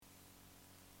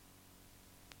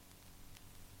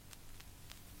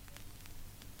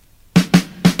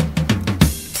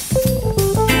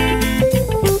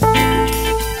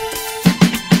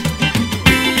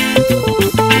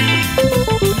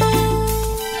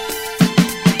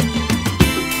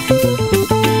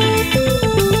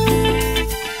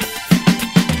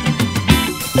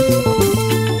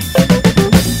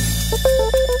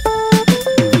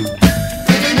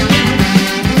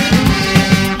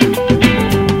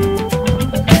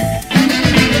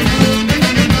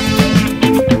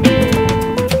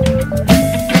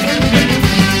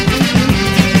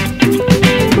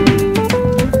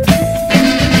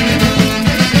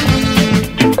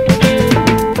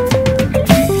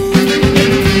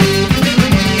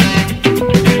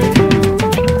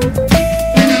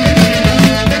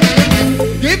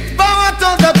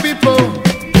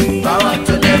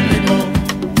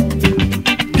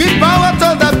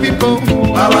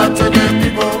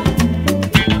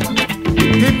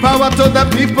power to the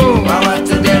people. Power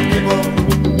to them people.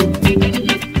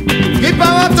 Give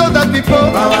power to the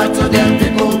people. Power to them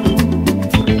people.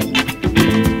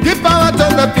 Give power to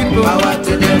the people. Power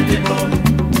to them people.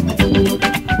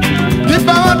 Give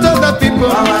power to the people.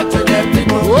 Power to them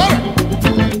people. Whoa.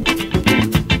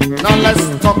 Now let's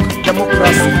talk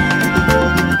democracy.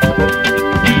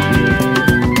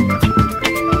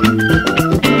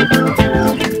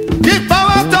 Give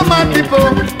power to my people.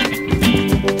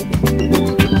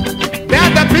 They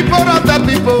are the people of the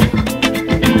people.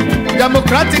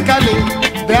 Democratically,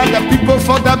 they are the people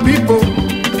for the people.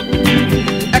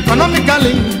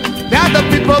 Economically, they are the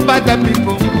people by the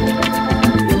people.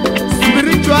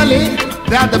 Spiritually,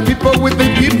 they are the people with the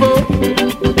people.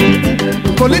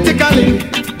 Politically,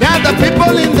 they are the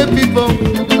people in the people.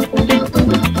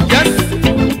 Yes,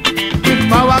 give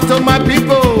power to my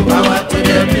people. Power to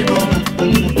them people.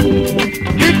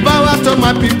 Give power to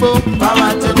my people.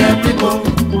 Power to them people.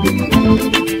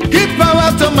 Give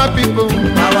power to my people.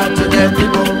 Power to them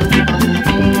people.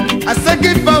 I say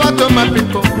give power to my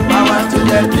people. Power to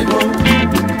them people.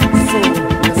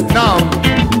 Now,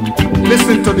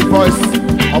 listen to the voice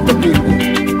of the people.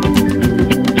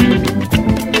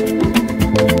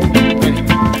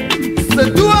 So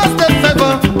do us the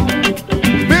favor,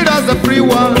 build us a free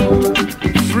world,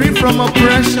 free from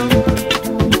oppression.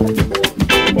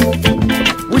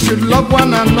 We should love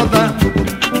one another,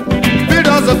 build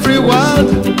us a free world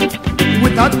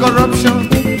without corruption.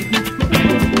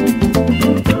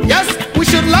 Yes, we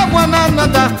should love one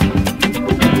another,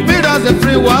 build us a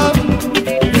free world,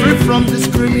 free from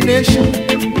discrimination.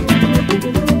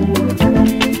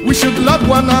 We should love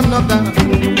one another,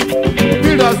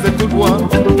 build us a good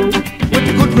world with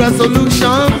good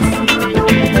resolutions.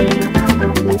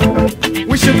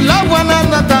 We should love one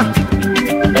another,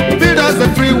 build us a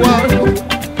free world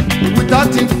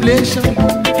without inflation.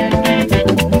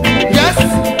 Yes,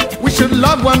 we should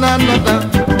love one another,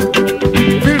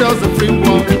 build us a free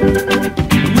world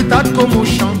without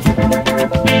commotion.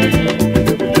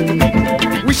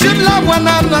 We should love one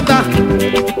another.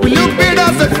 Will you build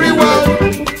us a free world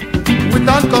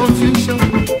without confusion?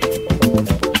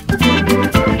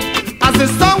 As the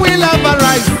sun will ever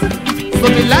rise, so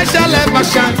the light shall ever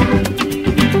shine.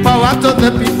 Power to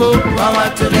the people. Power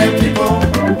to them people.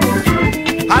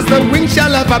 As the wind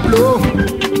shall ever blow,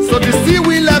 so the sea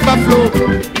will ever flow.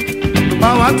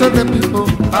 Power to the people.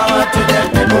 Power to them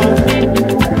people.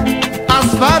 As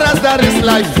far as there is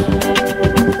life,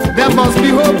 there must be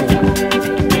hope.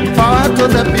 Power to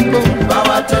the people.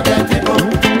 Power to them people.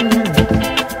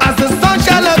 As the sun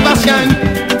shall ever shine,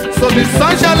 so the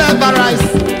sun shall ever rise.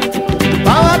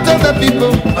 Power to the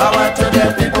people. Power to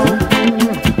them people.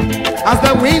 As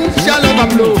the wind shall ever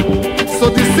blow, so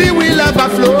the sea will ever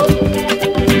flow.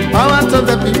 Power to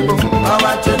the people.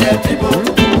 Power to them people.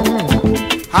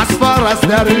 As far as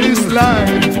there is life,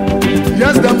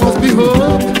 yes, there must be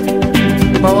hope.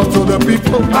 Power to the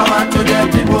people. Power to them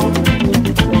people.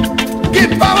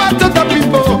 Give power to the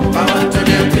people. Power to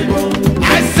them people. I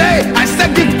say,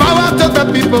 give power to the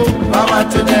people. Power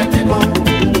to them people.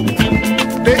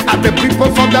 They are the people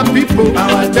for the people.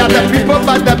 They are the people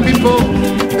by the people.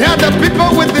 They are the people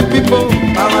with the people.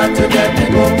 Power to them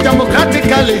people.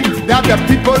 Democratically, they are the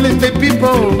people in the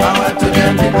people. Power to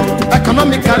them people.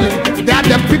 Economically, they are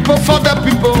the people for the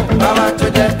people. Power to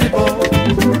them people.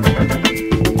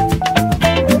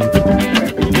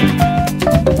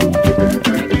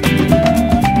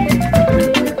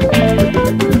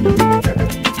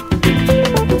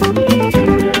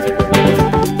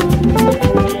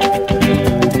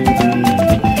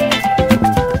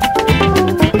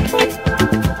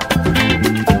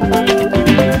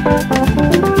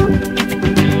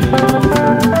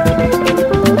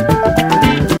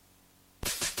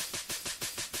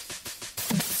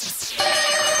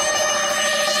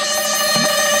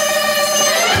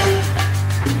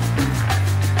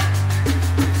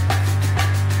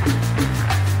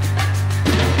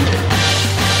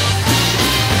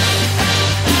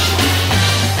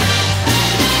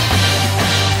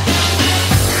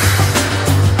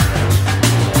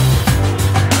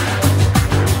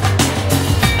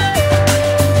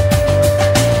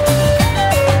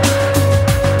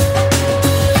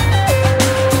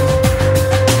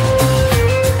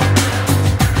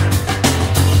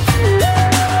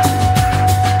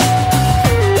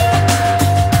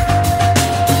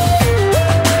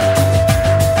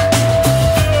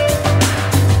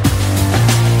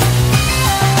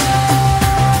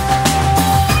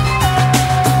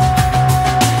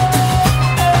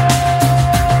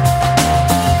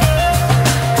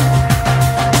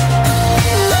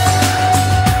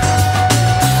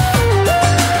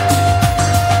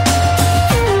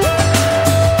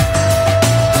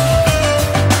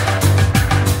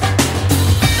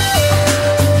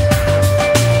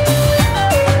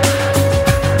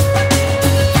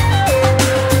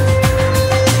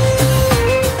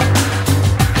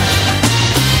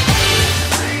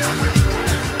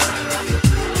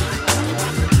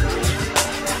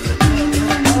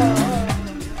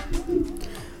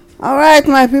 right,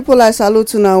 my people, I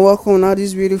salute you and welcome now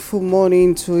this beautiful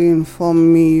morning to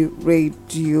Inform Me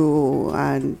Radio.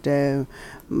 And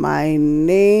my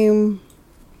name.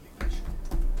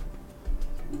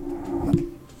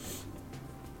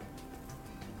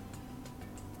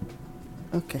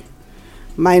 Okay.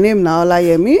 My name now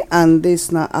Olayemi, and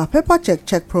this now our paper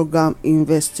check program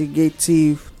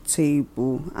Investigative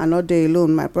Table. I not dey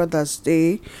alone, my brothers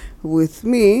stay with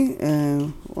me.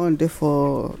 One day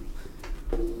for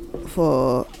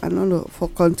I don't know for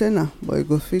container, but you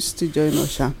go fit still join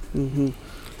us.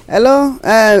 Hello,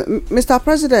 Mr.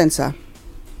 President, sir.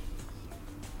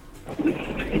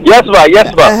 Yes, ma.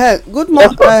 Yes, ma. Good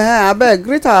morning. I beg,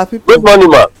 greet our people. Good morning,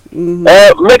 ma.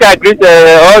 Make I greet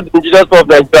all the indigenous people of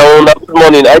Nigeria. Good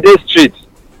morning. I dey street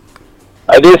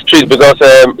because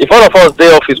if all of us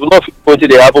dey office, we no fit wetin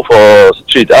dey happen for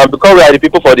street, and because we are the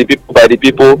people for the people by the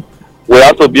people, we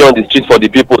have to be on the street for the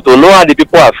people to know how the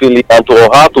people are feeling and to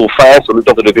how to find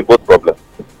solution to the people's problem.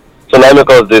 So now make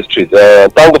us dey street.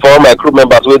 Thank you for all my crew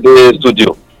members wey dey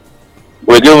studio.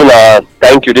 We give una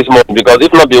thank you this morning because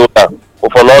if not be una, we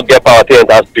for not get power to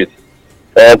enter street.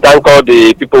 Thank all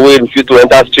the people wey refuse to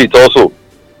enter street also.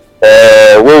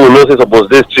 Wey we know say suppose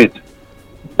dey street.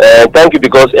 Thank you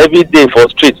because every day for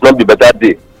street not be better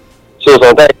day. So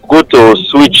sometimes good to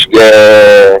switch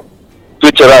rank,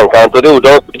 and today we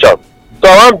don switch am. So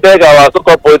I wan beg our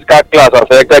so-called political class and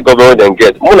selected government dem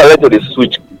get. Una let to dey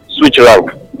switch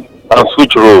rank and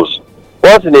switch roles.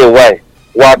 Once in a while,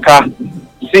 waka,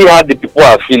 see how the people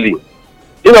are feeling.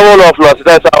 You know, one of una sit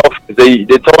inside office, they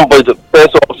turn body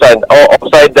person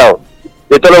upside down.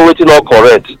 They tell them wetin not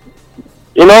correct.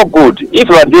 E no good. If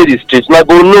una dey the street, una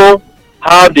go know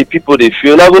how the people dey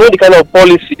feel. Una go know the kind of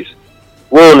policies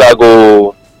wey una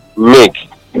go make.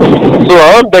 So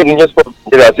I wan beg just for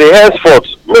Nigeria say henceforth,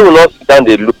 make we not sit down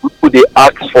dey look, people dey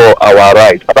ask for our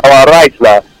rights. And our rights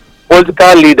na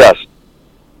political leaders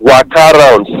waka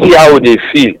around, see how they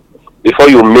feel before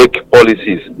you make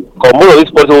policies. Because most of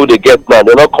these policies wey they get now,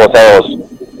 they not concern us,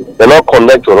 they not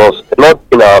connect to us, they not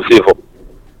in our favor.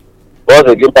 Once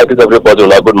again, I greet everybody.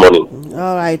 Good morning.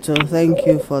 All right, so thank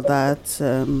you for that.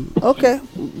 Okay,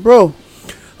 bro.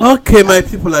 Okay, my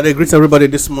people, I greet everybody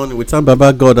this morning. We thank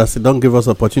Baba God as He don't give us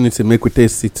opportunity to make we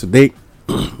taste it today.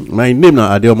 My name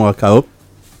now Adeomo Akao,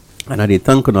 and I dey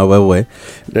thank you well,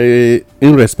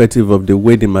 irrespective of the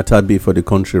way the matter be for the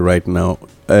country right now.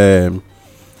 To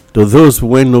those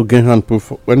when no get hand,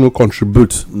 when no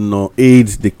contribute, no aid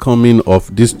the coming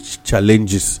of these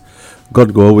challenges,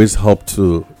 God will always help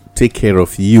to take care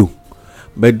of you.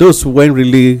 But those when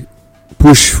really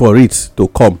push for it to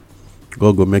come,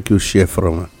 God will make you share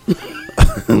from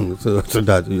so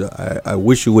that I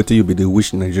wish you what you be the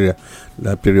wish in Nigeria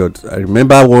that period. I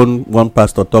remember one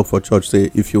pastor talk for church say,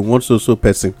 if you want so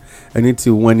person,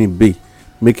 anything when it be,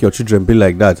 make your children be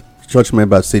like that. Church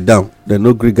members sit down, they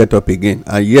no agree get up again,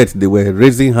 and yet they were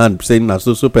raising hand saying na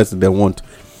so person they want.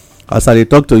 As I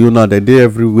talk to you now, they dey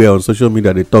everywhere on social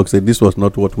media. They talk say this was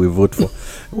not what we vote for.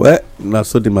 Well, now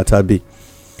so the matter be.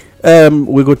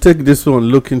 We go take this one,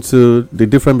 look into the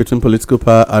difference between political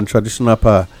power and traditional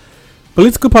power.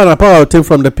 Political power and power obtained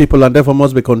from the people and therefore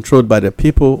must be controlled by the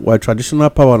people, while traditional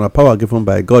power and power given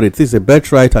by God, it is a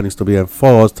birthright and is to be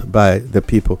enforced by the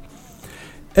people.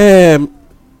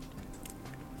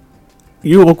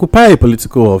 You occupy a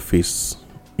political office,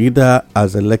 either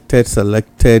as elected,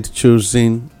 selected,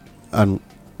 chosen, and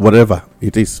whatever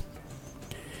it is.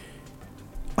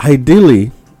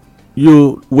 Ideally,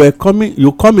 you come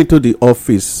into the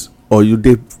office, or you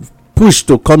dey push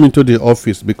to come into the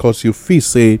office because you feel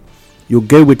say you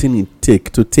get wetin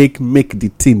it take make the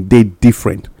thing dey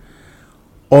different.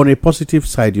 On a positive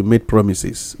side, you made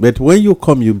promises, but when you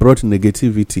come, you brought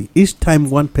negativity. Each time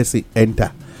one person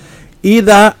enter,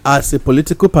 either as a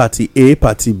political party A,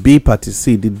 party B, party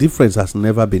C, the difference has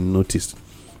never been noticed.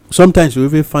 Sometimes you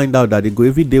even find out that they go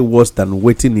every day worse than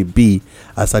waiting it be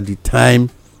as at the time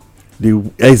the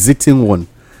exiting one.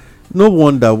 No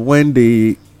wonder when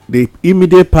the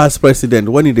immediate past president,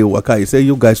 when he dey waka, he say,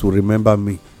 you guys will remember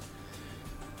me.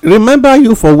 Remember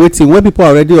you for waiting when people are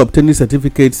already obtaining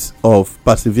certificates of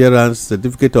perseverance,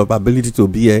 certificate of ability to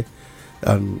bear,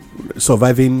 and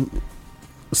surviving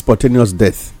spontaneous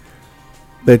death.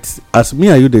 But as me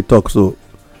and you they talk, so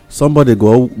somebody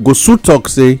go so talk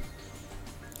say,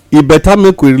 it better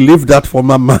make we leave that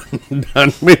former man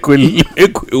than make we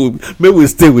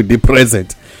stay with the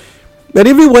present. But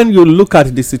even when you look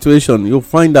at the situation, you'll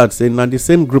find out say now the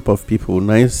same group of people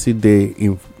now you see they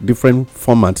in different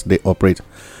formats they operate.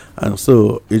 And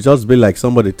so it just be like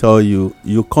somebody tell you,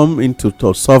 you come into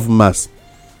to solve mass.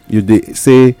 You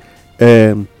say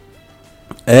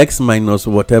x minus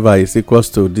whatever is equals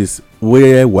to this,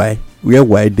 where y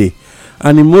dey,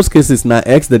 and in most cases na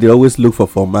x that they always look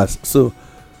for maths. So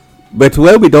but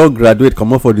when we don't graduate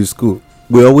come up for the school,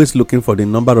 we're always looking for the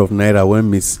number of naira when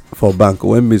miss for bank,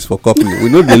 when miss for company. We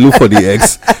know they look for the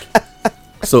x.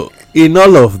 So in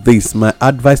all of this, my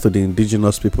advice to the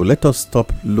indigenous people, let us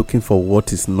stop looking for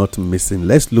what is not missing.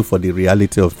 Let's look for the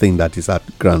reality of thing that is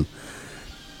at ground.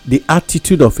 The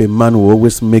attitude of a man will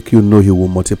always make you know he will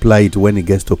multiply it when he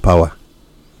gets to power.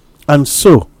 And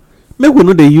so make we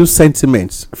know they use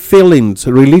sentiments, feelings,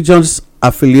 religious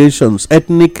affiliations,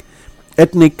 ethnic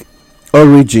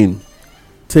origin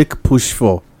take push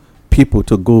for people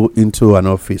to go into an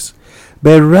office.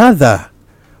 But rather,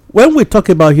 when we talk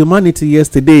about humanity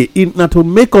yesterday, it not to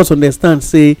make us understand,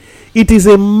 say it is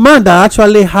a man that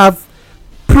actually have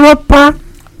proper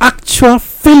actual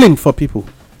feeling for people.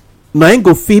 Now ain't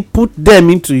go put them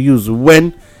into use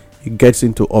when he gets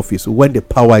into office, when the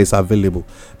power is available.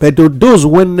 But those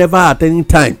when never at any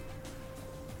time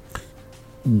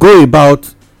go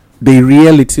about the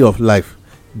reality of life,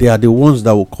 they are the ones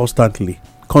that will constantly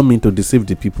come in to deceive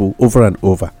the people over and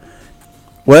over.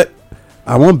 Well,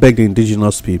 I won't beg the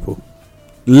indigenous people.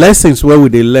 Lessons where we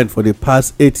they learn for the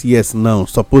past 8 years now,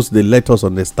 suppose they let us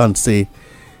understand, say,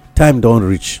 time don't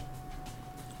reach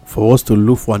for us to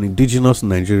look for an indigenous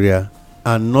Nigeria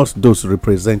and not those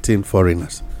representing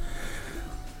foreigners.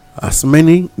 As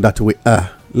many that we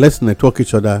are, let's network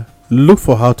each other, look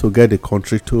for how to get the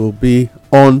country to be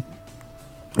on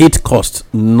its cost,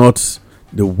 not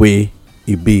the way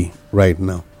it be right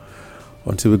now.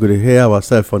 Until we're going to hear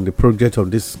ourselves on the project of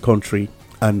this country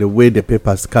and the way the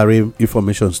papers carry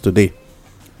informations today.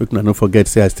 We can not forget,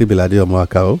 say I still be Ladi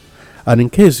Omoakao. And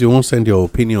in case you won't send your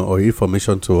opinion or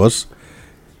information to us,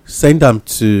 send them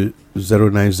to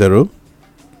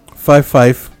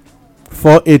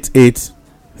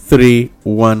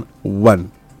 090-55-488-311.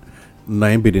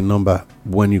 9 be the number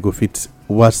when you go fit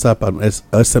WhatsApp and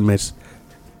SMS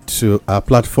to our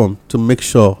platform to make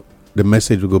sure the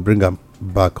message will go bring them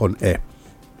back on air.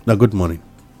 Now, good morning.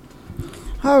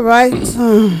 All right.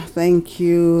 Thank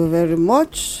you very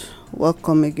much.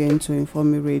 Welcome again to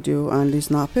Inform Me Radio, and this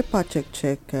now paper check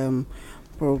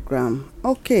program.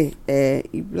 Okay.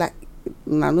 Like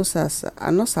I know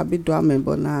sabi do am,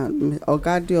 but na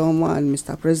Ogadi Omo and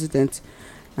Mr. President,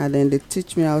 and then they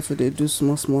teach me how to do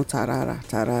small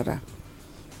tarara.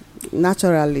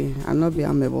 Naturally, I not be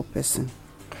amable person.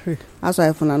 That's why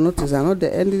if I notice, I know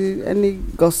the any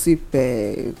gossip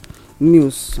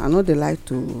news, I know they like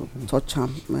to touch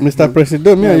them. Mr.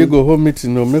 President, me and you go home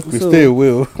meeting, make we stay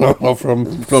away from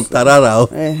Tarara.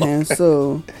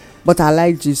 So, but I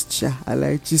like gist, I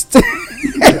like gist.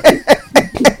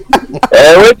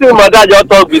 Waiting, mother just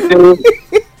talk between.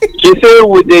 She say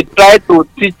we dey try to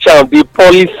teach am the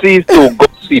policies to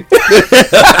gossip.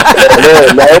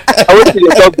 Now wetin dey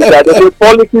talk be that the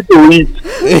policy to eat.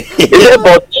 Yeah,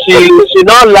 but she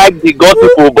not like the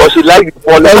gossip, but she like the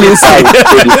policy side to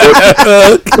the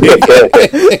gossip.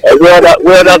 We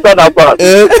understand that part.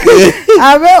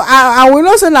 I will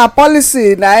not say na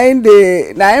policy na in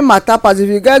matter pass. If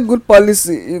you get good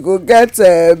policy, you go get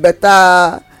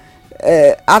better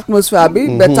atmosphere,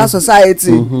 better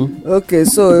society. Okay,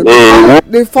 so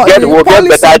the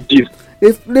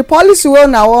policy wey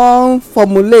una wan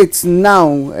formulate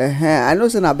now, I know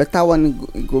say na better one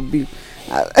e go be.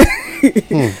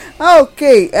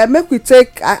 Okay, make we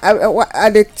take. I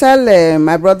dey tell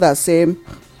my brother say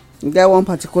get one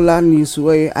particular news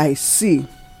wey I see,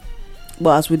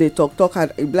 but as we dey talk,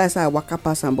 e be like say I waka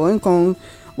pass am, but when come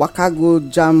waka go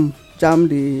jam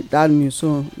that news,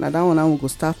 so na that one I will go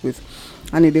start with,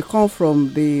 and it dey come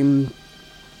from the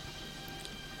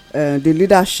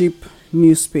Leadership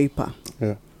newspaper.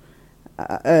 Yeah.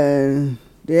 The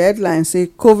headline say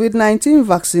COVID-19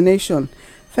 vaccination,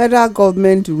 federal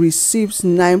government receives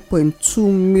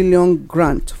 9.2 million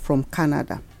grant from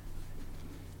Canada.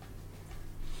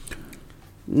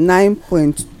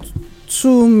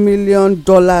 $9.2 million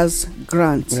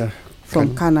grant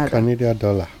from Canada. Canadian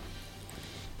dollar.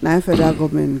 Now federal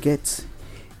government gets.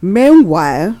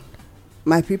 Meanwhile,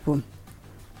 my people,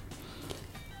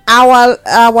 our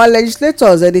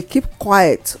legislators, they keep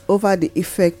quiet over the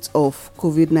effect of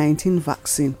COVID-19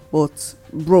 vaccine. But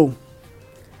bro,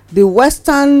 the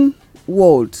Western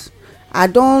world, I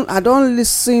don't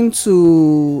listen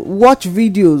to watch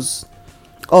videos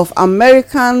of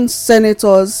American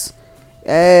senators,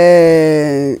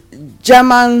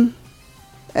 German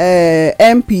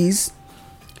MPs,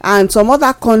 and some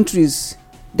other countries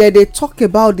that they talk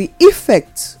about the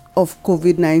effect of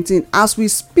COVID-19 as we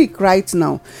speak right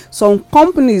now. Some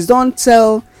companies don't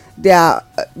tell I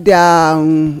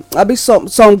be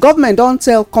some government don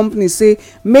tell companies say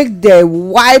make dem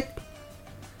wipe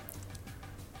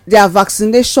their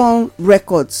vaccination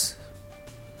records.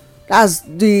 That's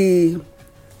the,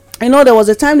 there was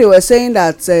a time they were saying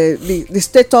that the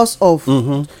status of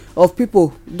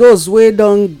people, those wey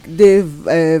don dey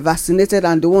vaccinated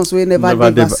and the ones wey never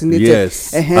dey vaccinated,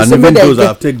 yes, and so even those that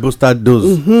have take booster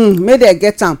dose, make dem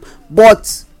get am,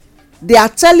 but they are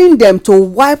telling them to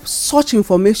wipe such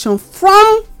information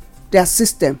from their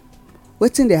system.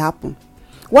 Wetin dey happen?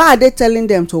 Why are they telling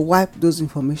them to wipe those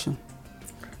information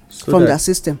from their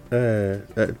system?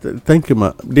 Thank you,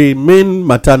 ma. The main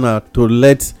matter now to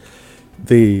let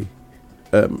the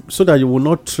so that you will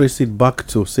not trace it back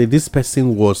to say this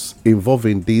person was involved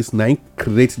in this, now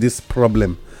create this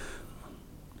problem.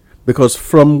 Because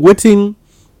from waiting,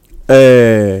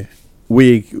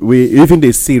 we even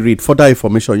they see read further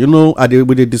information.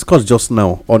 We they discussed just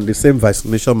now on the same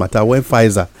vaccination matter when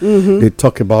Pfizer they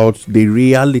talk about the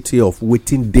reality of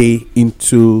waiting day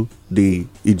into the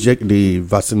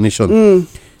vaccination,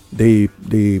 the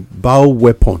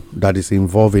bioweapon that is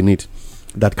involved in it,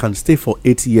 that can stay for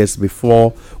 8 years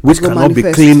before, which cannot be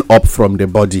cleaned up from the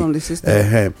body, from the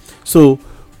system. So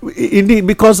indeed,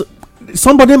 because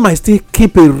somebody might still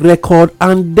keep a record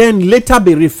and then later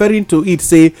be referring to it,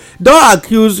 say don't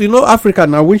accuse, Africa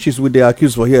now wishes with the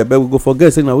accused for here, but we go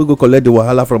forget saying now we go collect the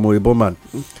wahala from Oyibo man.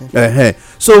 Okay.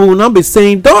 So we will not be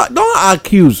saying don't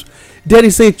accuse. There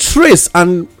is a trace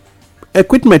and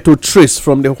equipment to trace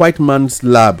from the white man's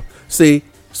lab, say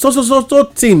so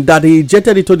thing that he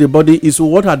injected into the body is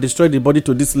what had destroyed the body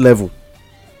to this level.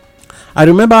 I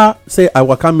remember, say I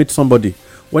waka meet somebody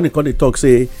when he called the talk,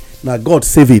 say now God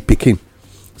save a pikin,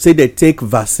 say they take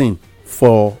vaccine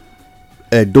for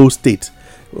those states,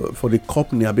 for the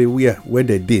company where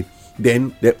they did.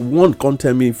 Then the one come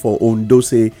tell me for Ondo,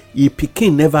 say he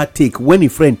pikin never take, when he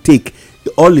friend take,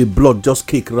 all the blood just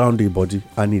kick around the body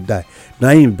and he die. Now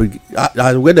I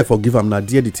where they forgive him, now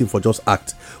dear the team for just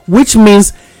act, which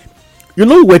means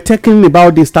we're talking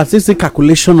about the statistic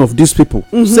calculation of these people.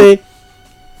 Say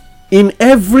in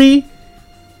every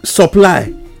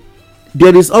supply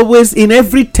there is always, in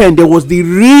every 10 there was the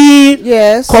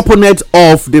real component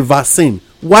of the vaccine,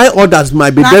 while others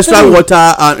might be dextral water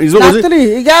and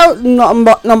three. You got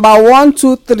number 1,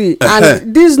 2, 3,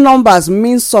 and these numbers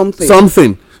mean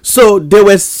something. So there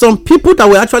were some people that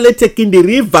were actually taking the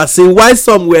real vaccine, while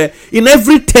some were, in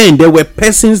every 10 there were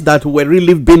persons that were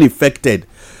really being affected.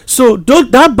 So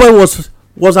that boy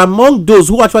was among those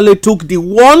who actually took the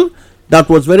one that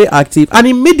was very active, and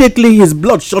immediately his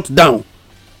blood shut down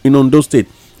in Ondo State.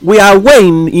 We are aware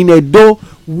in Edo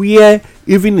where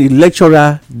even a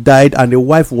lecturer died and the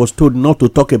wife was told not to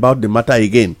talk about the matter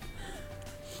again.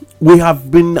 We have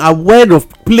been aware of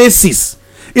places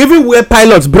even where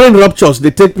pilots brain ruptures they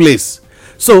take place.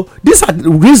 So these are the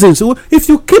reasons. So if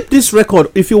you keep this record,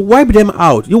 if you wipe them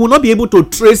out, you will not be able to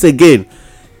trace again.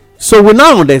 So we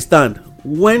now understand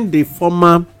when the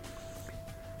former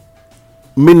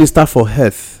Minister for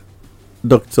Health,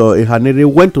 Dr. Ihanere,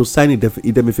 went to sign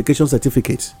indemnification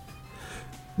certificate.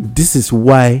 This is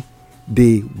why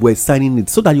they were signing it,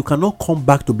 so that you cannot come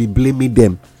back to be blaming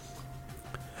them.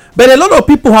 But a lot of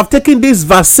people have taken this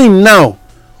vaccine now.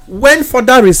 When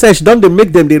further research done, they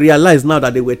make them, they realize now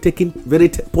that they were taking very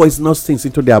poisonous things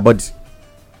into their body.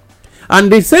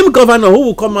 And the same governor who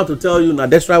will come out to tell you now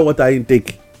that's right water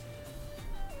intake,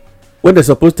 when they're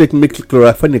supposed to make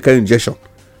chlorophenical injection,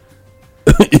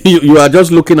 you are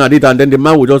just looking at it, and then the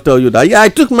man will just tell you that I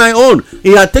took my own.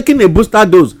 He had taken a booster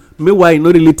dose. Meanwhile, he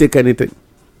not really take anything,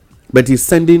 but he's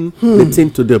sending the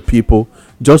thing to the people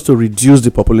just to reduce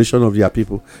the population of their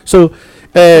people. So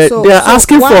they are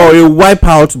asking for a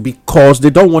wipeout because they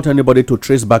don't want anybody to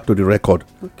trace back to the record.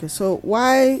 Okay, so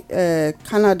why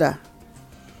Canada?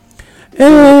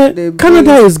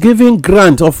 Canada is giving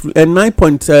grant of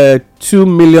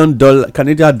 $9.2 million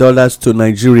Canadian dollars to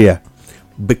Nigeria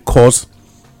because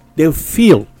they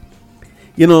feel,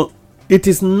 it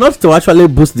is not to actually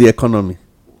boost the economy.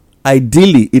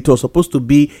 Ideally, it was supposed to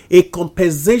be a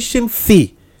compensation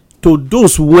fee to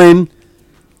those when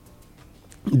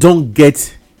don't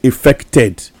get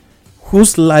affected,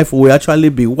 whose life will actually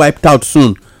be wiped out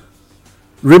soon.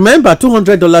 Remember,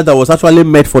 $200 that was actually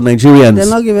made for Nigerians. They're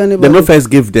not giving anybody. They not first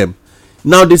give them.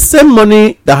 Now, the same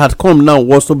money that had come now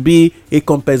was to be a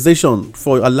compensation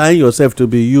for allowing yourself to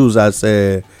be used as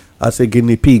a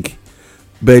guinea pig.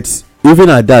 But even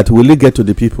at that, will it get to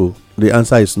the people? The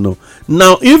answer is no.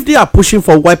 Now, if they are pushing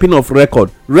for wiping of record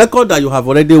that you have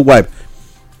already wiped,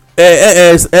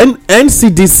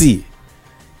 NCDC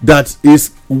that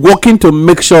is working to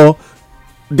make sure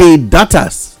the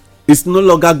data it's no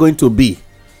longer going to be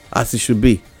as it should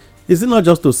be. Is it not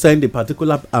just to send a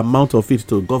particular amount of it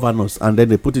to governors and then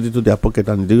they put it into their pocket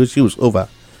and the issue is over?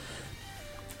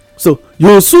 So you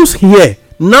will soon hear,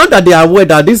 now that they are aware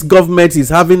that this government is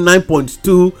having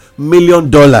 $9.2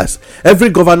 million, every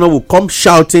governor will come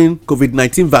shouting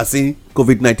COVID-19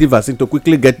 vaccine to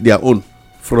quickly get their own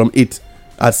from it,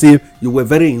 as if you were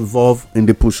very involved in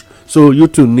the push. So you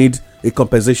too need a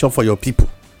compensation for your people.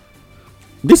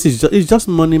 This is it's just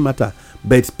money matter,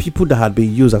 but people that had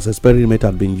been used as experiment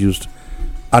had been used,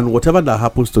 and whatever that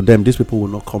happens to them, these people will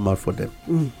not come out for them.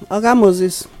 Oga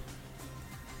Moses,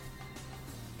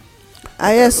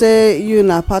 I hear say you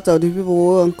na part of the people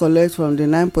who won't collect from the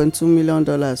 $9.2 million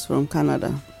from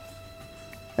Canada.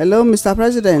 Hello, Mr.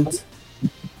 President.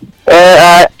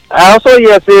 I also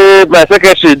hear say my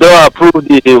secretary don't approve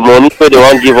the money so they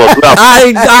won't give us.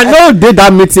 I know did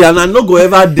that meeting and I no go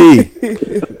ever day.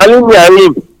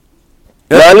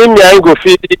 Nalim go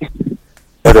fee.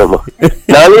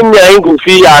 Nalim go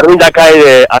fee arrange that kind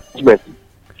of arrangement.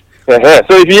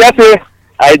 So if you say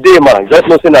I did, man, just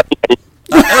no say nothing.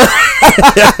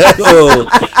 Oh,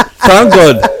 thank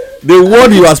God. The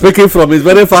word you are speaking from is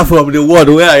very far from the word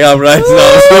where I am right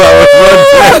now. So I was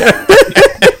not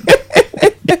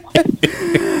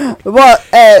But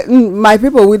my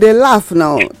people, we dey laugh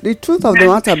now. The truth of the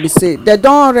matter be say they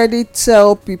don't already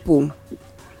tell people.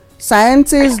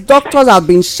 Scientists, doctors have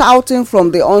been shouting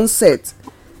from the onset.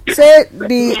 Say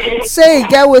e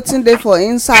get wetin dey for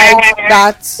inside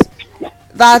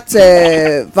that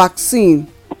vaccine.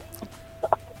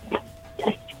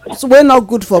 So we're not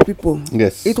good for people.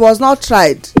 Yes. It was not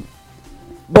tried,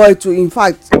 but in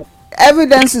fact,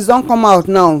 evidences don't come out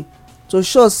now to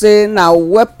show say now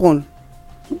weapon.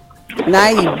 Na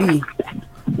e be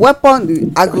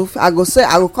weapon. I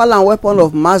go call am weapon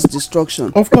of mass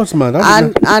destruction. Of course, man.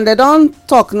 And they don't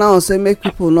talk now say make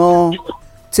people no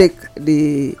take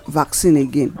the vaccine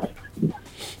again.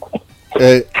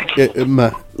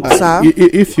 Ma, Sir?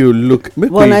 If you look, but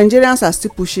Nigerians are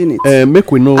still pushing it.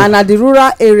 Make we know. And at the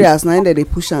rural areas now they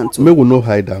push am too. Make we no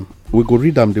hide them. We go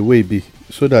read them the way it be,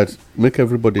 so that make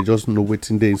everybody just know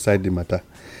wetin dey inside the matter.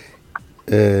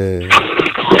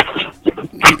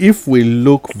 If we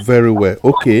look very well,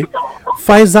 okay,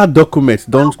 Pfizer documents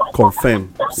don't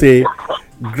confirm. Say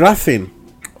graphene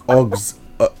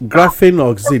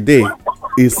oxide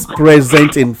is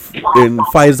present in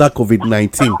Pfizer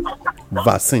COVID-19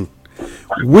 vaccine,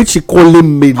 which equally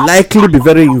may likely be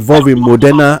very involved in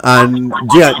Moderna and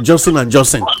Johnson &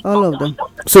 Johnson. All of them.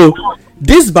 So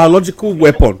this biological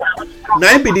weapon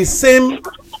now be the same,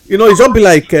 it just be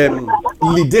like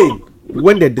Lidane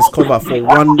when they discover for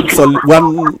one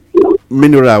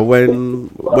mineral when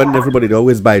everybody they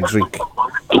always buy a drink.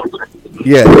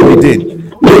 Yeah, Lidane.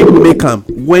 They make them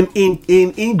when in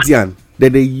Indian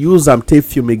they use them to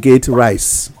fumigate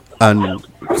rice and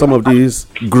some of these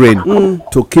grain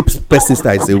to keep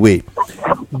pesticides away.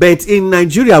 But in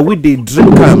Nigeria, we they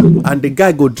drink them, and the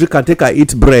guy go drink and take a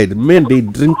eat bread. Men they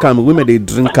drink them, women they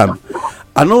drink them.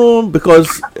 I know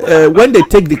because when they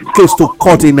take the case to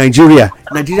court in Nigeria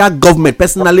government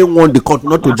personally want the court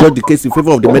not to judge the case in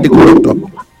favor of the medical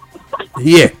doctor.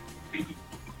 Here,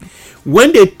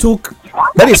 when they took,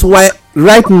 that is why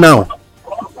right now,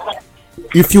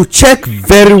 if you check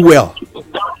very well,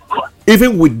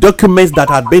 even with documents that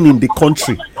have been in the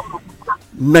country,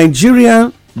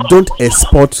 Nigeria don't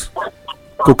export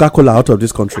Coca-Cola out of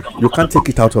this country. You can't take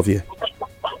it out of here.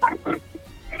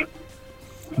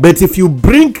 But if you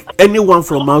bring anyone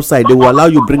from outside, they will allow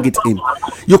you bring it in.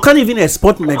 You can't even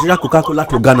export Nigeria Coca-Cola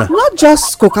to Ghana. Not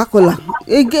just Coca-Cola.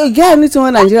 You get anything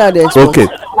in Nigeria they export. Okay.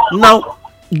 Now,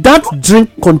 that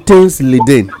drink contains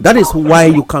Lidane. That is why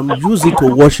you can use it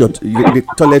to wash the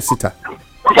toilet seater.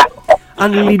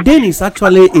 And Lidane is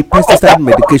actually a pesticide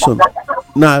medication.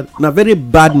 Now very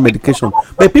bad medication.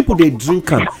 But people, they drink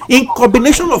them. In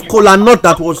combination of cola nut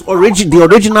that was the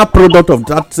original product of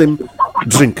that same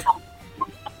drink.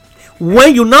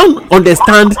 When you now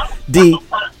understand the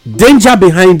danger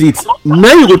behind it,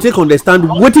 now you will take understand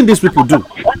what these people do.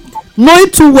 Knowing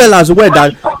too well as well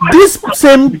that this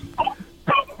same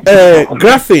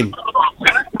graphene,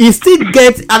 it still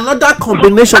get another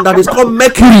combination that is called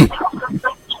mercury.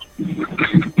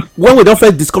 When we don't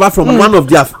first discover from one of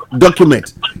their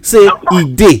documents, say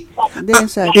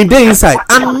it inside,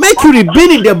 and mercury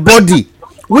being in the body,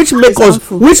 which make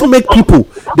people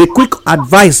the quick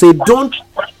advice say don't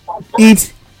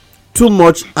eat too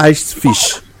much iced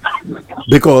fish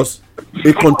because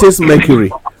it contains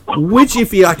mercury, which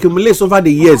if it accumulates over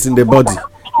the years in the body,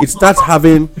 it starts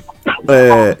having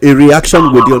a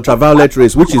reaction with the ultraviolet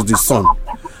rays, which is the sun,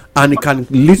 and it can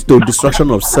lead to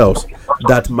destruction of cells.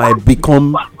 that might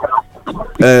become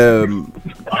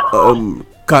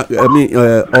cancer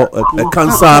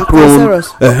prone,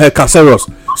 cancerous.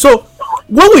 So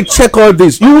when we check all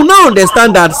this, you will now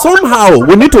understand that somehow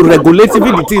we need to regulate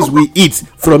even the things we eat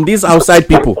from these outside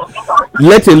people,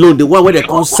 let alone the one where they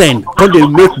consent, when they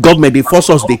make government the force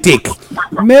us they take.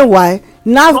 Meanwhile,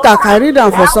 NAFDAC, I read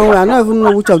them for somewhere, I don't even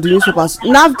know which of the newspapers.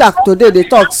 NAFDAC today they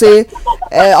talk say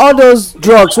all those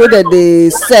drugs where they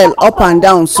sell up and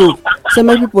down, so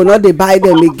many people not they buy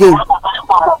them again.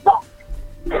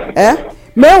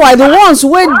 Meanwhile, the ones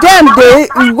where them they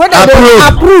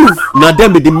approve. Now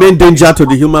them be the main danger to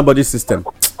the human body system.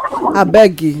 I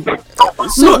beg you.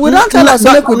 So No, we don't tell us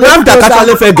make we dey closer.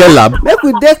 Make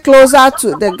we dey closer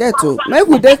to the ghetto. Make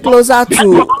we dey closer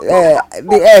to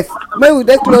the earth. Make we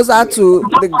dey closer to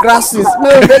the grasses.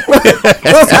 Make we dey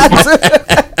closer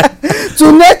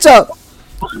to nature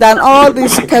than all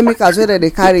these chemicals wey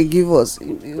they carry give us.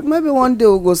 Maybe one day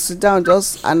we go sit down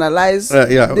just analyze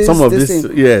this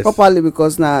thing yes, properly,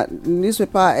 because now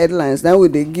newspaper headlines then we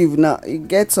dey give now you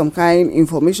get some kind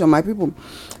information, my people.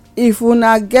 If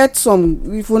una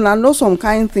know some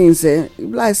kind things,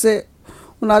 like say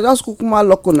una just kukuma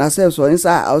lock on ourselves for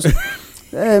inside house.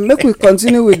 Make we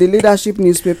continue with the leadership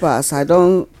newspapers. I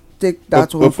don't take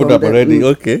that one from them. Already.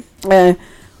 Okay.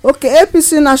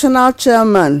 APC national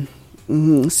chairman,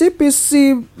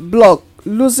 CPC bloc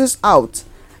loses out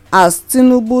as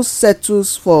Tinubu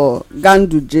settles for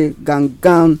Ganduje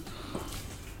Gangan.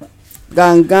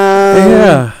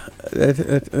 Yeah.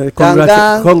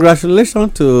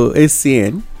 Congratulations to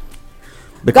ACN.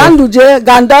 Ganduje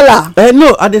Gandala.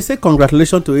 No, I dey say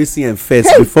congratulations to ACN first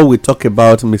before we talk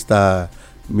about Mr.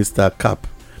 Cap.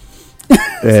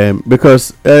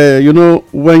 Because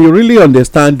when you really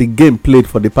understand the game played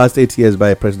for the past 8 years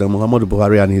by President Muhammadu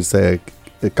Buhari and his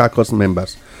caucus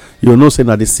members, you know saying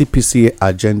that the CPC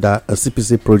agenda, a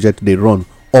CPC project they run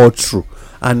all through,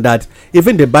 and that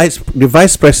even the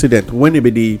vice president, when it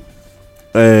be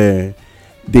the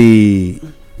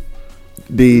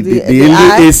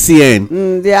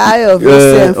ACN, the eye of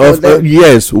ACN for them.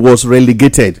 Yes, was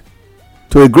relegated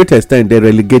to a great extent. They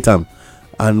relegate him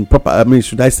and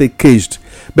should I say caged,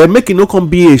 but making no come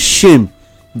be a shame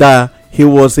that he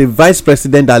was a vice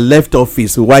president that left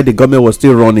office while the government was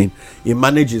still running. He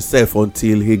managed himself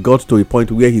until he got to a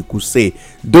point where he could say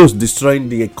those destroying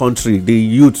the country, the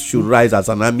youth should rise as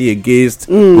an army against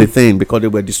the thing, because they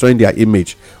were destroying their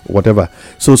image, whatever.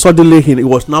 So suddenly he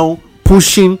was now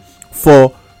pushing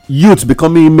for youth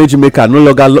becoming image maker, no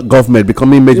longer government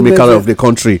becoming image maker of the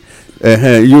country.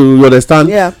 You understand?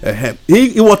 Yeah.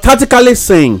 He was tactically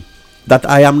saying that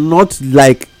I am not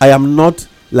like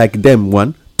them.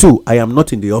 1, 2, I am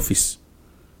not in the office.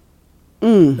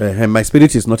 My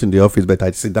spirit is not in the office, but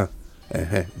I sit down.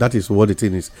 That is what the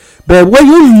thing is. But when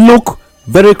you look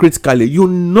very critically, you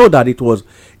know that it was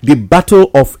the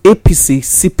battle of APC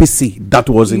CPC that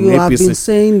was in APC. You have been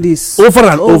saying this over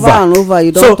and over.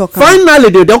 You don't talk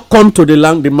finally they don't come to the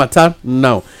matter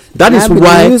now. That is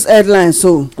why news headline.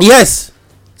 So yes,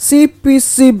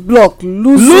 CPC bloc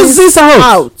loses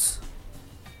out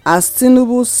as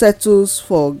Tinubu settles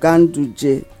for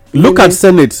Ganduje. Look at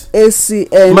Senate.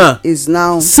 ACN is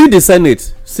now. See the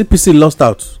Senate. CPC lost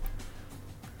out.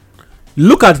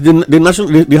 Look at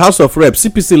the House of Reps.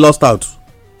 CPC lost out.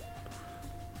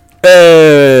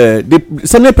 The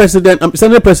Senate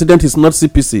president is not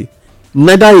CPC.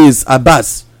 Neither is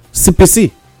Abbas.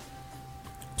 CPC.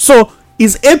 So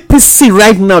it's APC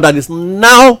right now that is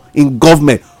now in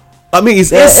government.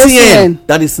 It's ACN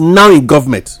that is now in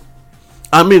government.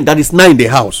 That is now in the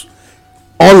House.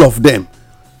 All of them.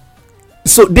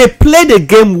 So they play the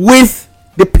game with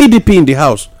the PDP in the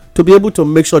House to be able to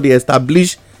make sure they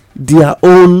establish their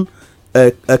own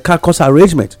caucus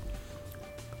arrangement.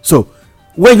 So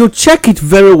when you check it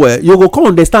very well, you will come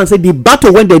understand say the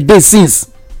battle when they did since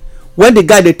when the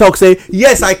guy they talk say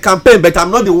yes I campaign but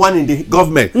I'm not the one in the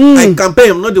government. I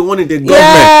campaign, I'm not the one in the government.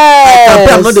 I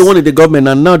campaign, I'm not the one in the government,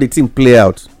 and now the thing play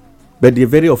out. But the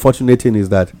very unfortunate thing is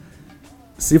that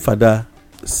father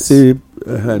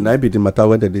now be the matter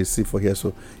whether they see for here.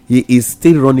 So he is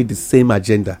still running the same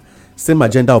agenda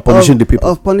of punishing the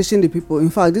people.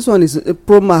 In fact, this one is a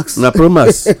Pro Max. Pro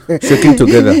Max shaking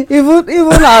together. even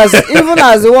as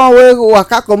the one where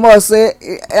waka comot say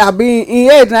in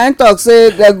 8-9 talk say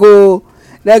they go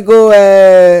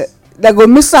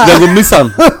miss am.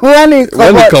 when he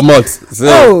comot.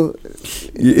 So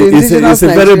it's a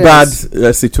very bad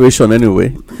situation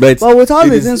anyway. But with all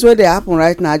the things where they happen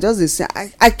right now,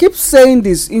 I keep saying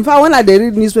this. In fact, when I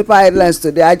read newspaper headlines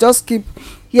today, I just keep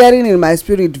hearing in my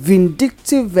spirit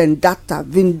vindictive vendetta.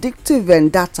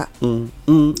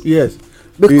 Yes,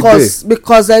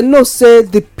 because I know say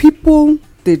the people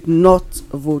did not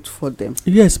vote for them.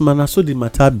 Yes, man, na so the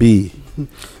matter be.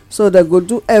 So they go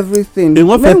do everything. They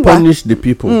want to punish the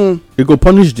people. They go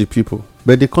punish the people,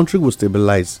 but the country will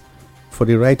stabilize for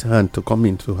the right hand to come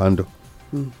in to handle.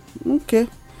 Okay.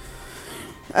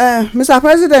 Mr.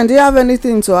 President, do you have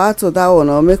anything to add to that one,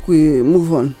 or make we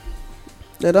move on?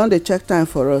 They don't check time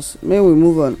for us. May we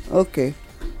move on? Okay.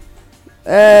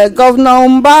 Governor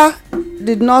Umba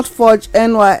did not forge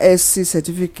NYSC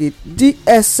certificate.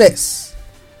 DSS.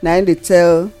 Now they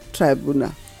tell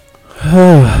tribunal.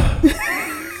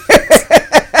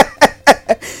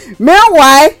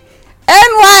 Meanwhile,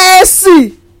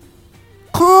 NYSC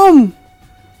come.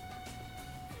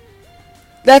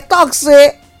 They talk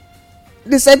say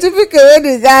the certificate wey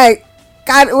the guy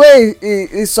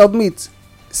he submit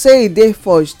say e dey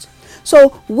forged.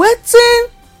 So wetin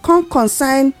come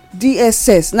concern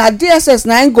DSS? Na DSS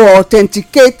na im go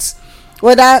authenticate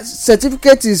whether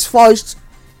certificate is forged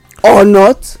or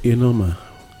not. You know, ma,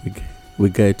 we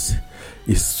get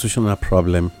institutional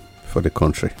problem for the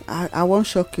country. I won't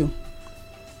shock you.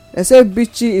 They say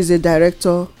Bichi is a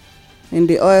director in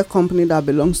the oil company that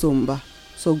belongs to Umba.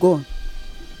 So go on.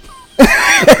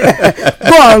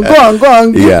 go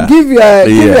on. Give your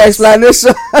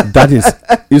explanation. That is,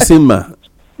 you see, ma.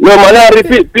 No, Madam,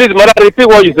 repeat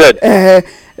what you said.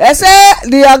 They say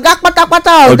the Oga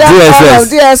Patapata of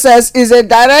DSS is a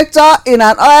director in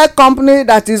an oil company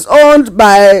that is owned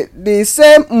by the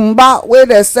same Umba where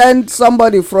they send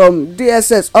somebody from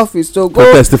DSS office to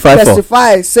go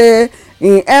testify say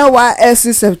in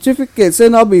NYSC certificate say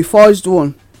not be forged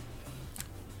one.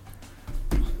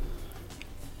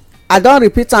 I don't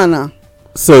repeat am now.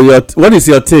 So what is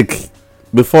your take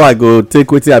before I go take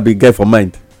wetin I be get for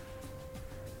mind?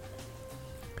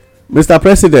 Mr.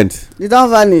 President. You don't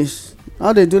vanish.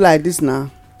 How they do like this now?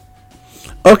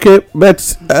 Okay,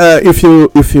 but if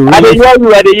you really, I dey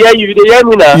hear you. They hear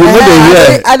me now. You know they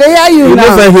hear. I dey hear you you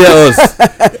now. never hear us.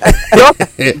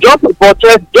 just to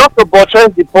buttress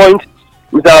the point,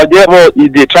 Mr.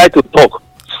 Odemo, they try to talk.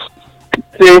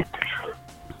 Say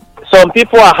some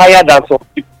people are higher than some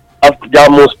people. They are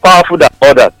most powerful than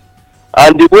others,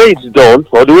 and the way it's done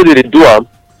or the way they do them,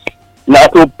 now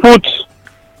to put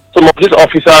some of these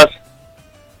officers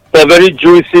in a very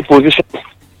juicy position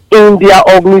in their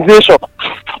organization.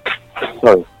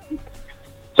 Sorry.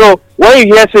 So when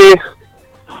you hear say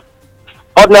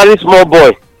ordinary small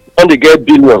boy on they get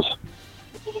billions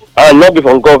and not be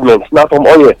from government, not from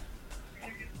oil.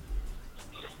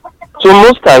 So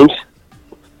most times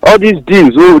all these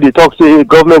deals wey they talk say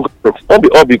government don't be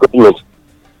all be government.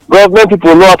 Government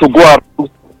people know how to go around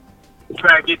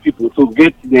try and get people to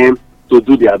get them to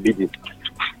do their bidding.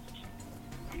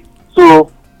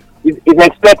 So it's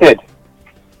expected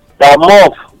that more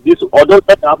of this, although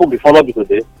that happened before, not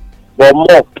today, but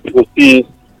more will still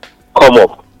come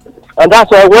up. And that's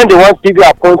why when they want to give you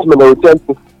appointment, they will tell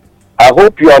you, I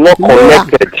hope you are not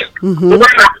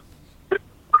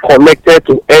connected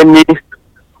to any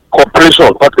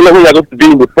corporation, particularly when you are going to be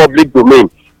in the public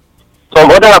domain. Some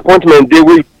other appointment they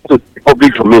will to the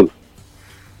public domain.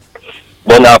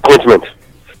 But an appointment,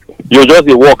 you just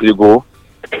the work you go,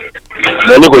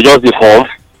 then you go just the form.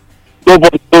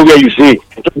 Nobody know where you say.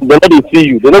 They don't see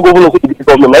you. They don't go even know who the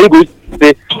government. Now you go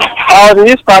say, as in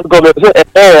this past government, say,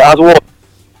 as what?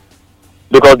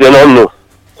 Because they don't know.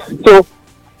 So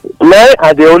now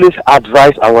I they always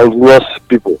advise our engineers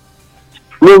people,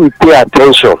 may we pay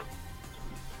attention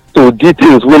to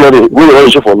details we know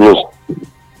show for news.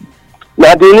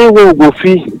 Now the only way we go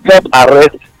feel help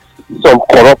arrest some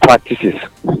corrupt practices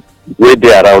where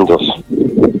they around us.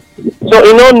 So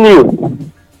you know new.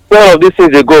 One of these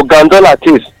things they go Gandola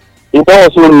case. It's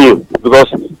also new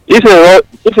because if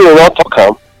you not talk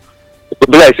him, it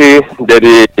will be like say that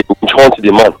they hunt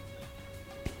the man.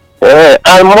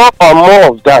 And more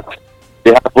of that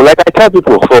they happen. Like I tell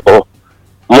people for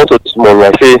most of this morning,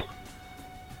 I say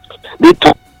they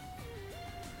talk.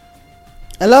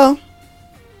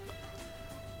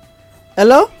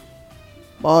 Hello,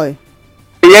 boy.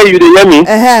 They hear me?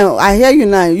 I hear you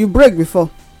now. You break before.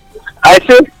 I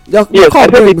say yes. I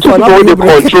say the two people they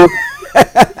control.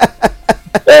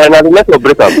 Now the network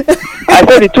break up. I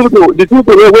say the two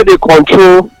people where they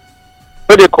control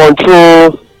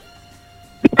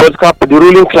the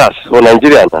ruling class for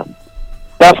Nigeria now.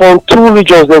 They're from two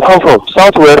regions they come from,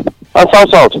 Southwest and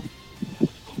South.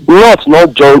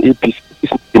 Not join APC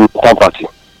in one party.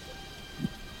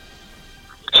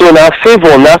 So now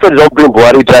favor now after they don't bring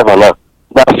Buhari driver now.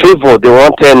 Now favor they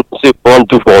want 10 say one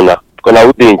do for now. Because I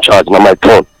will be in charge now my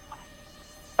turn.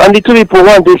 And the two people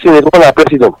one they say is one are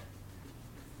president.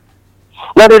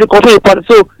 Now they control the party.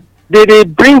 So they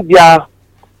bring their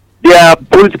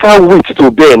political wit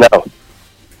to bear now.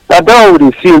 Now that what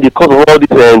we see in the course of all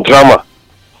this drama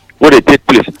where they take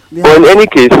place. Yeah. But in any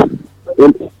case,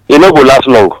 it not go last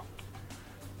long.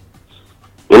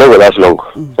 It not go last long.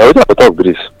 So we have to talk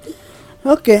this.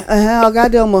 Okay,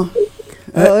 Ogadiomo.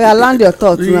 I land your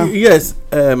thoughts now. Yes,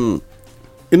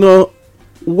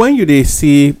 when you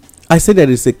see, I say there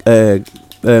is a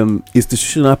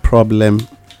institutional problem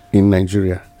in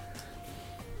Nigeria.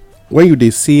 When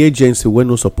you see agency when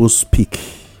no supposed speak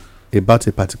about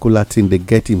a particular thing, they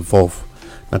get involved.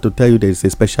 Now to tell you there is a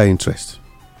special interest.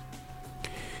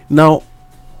 Now,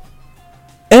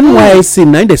 NYC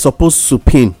now they supposed to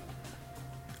pin,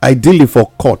 ideally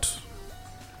for court.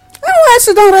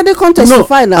 NYC don't already come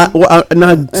testify now.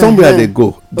 Now somewhere they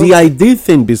go. The ideal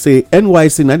thing be say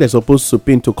NYC now they supposed to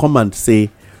pin to come and say,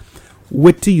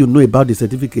 what do you know about the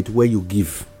certificate where you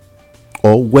give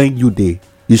or when you they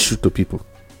issue to people?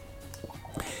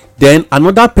 Then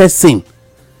another person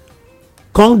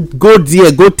can't go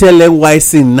there, go tell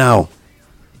NYC now.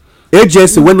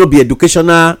 Agency will not be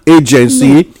educational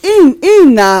agency.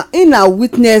 In a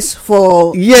witness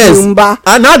for Yumba.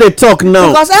 And now they talk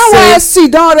now. Because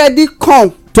NYC don't already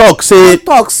come. Talk say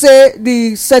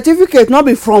the certificate not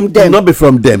be from them. Not be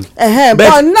from them.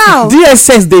 But now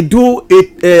DSS they do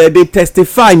it. They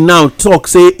testify now. Talk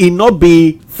say it not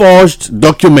be forged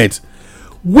document,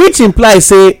 which implies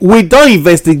say we don't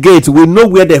investigate. We know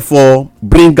where they for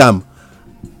bring them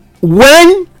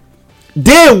when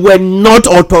they were not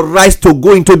authorized to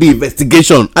go into the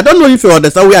investigation. I don't know if you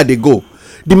understand where they go.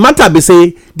 The matter be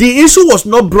say the issue was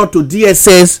not brought to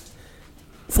DSS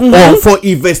for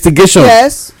investigation.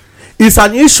 Yes, it's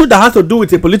an issue that has to do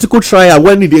with a political trial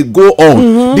when they go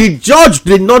on. The judge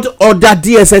did not order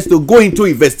DSS to go into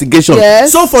investigation.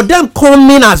 Yes. So for them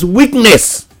coming as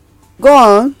witness, go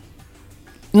on.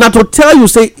 Now to tell you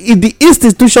say in the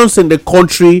institutions in the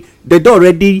country they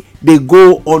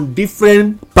go on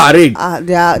different parade.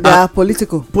 They are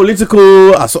political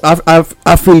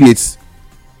affiliates.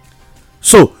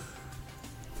 So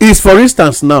is for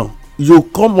instance now you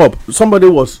come up, somebody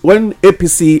was when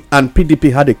APC and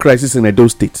PDP had a crisis in Edo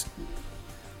State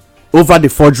over the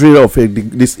forgery of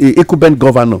this incumbent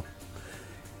governor.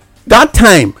 That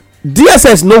time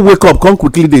DSS no wake up, come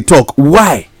quickly they talk.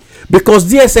 Why? Because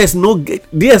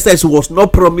DSS was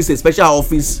not promised a special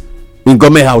office in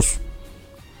government house,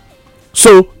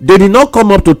 so they did not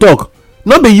come up to talk.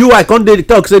 Not be you I can't they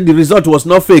talk say the result was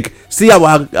not fake. See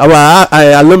our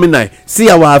alumni, see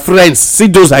our friends, see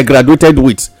those I graduated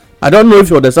with. I don't know if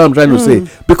you understand what I'm trying to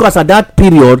say, because at that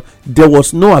period there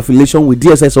was no affiliation with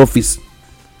DSS office.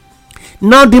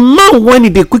 Now the man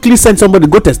when they quickly send somebody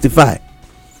go testify.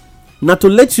 Now to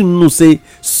let you know say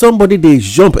somebody they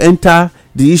jump enter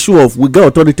the issue of we get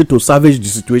authority to salvage the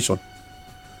situation.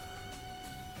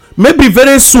 Maybe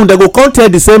very soon they go come tell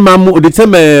the same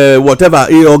whatever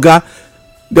oga,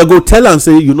 they go tell and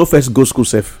say you know first go school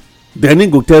safe. Then he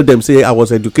go tell them say I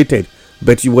was educated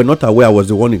but you were not aware I was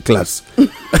the one in class. We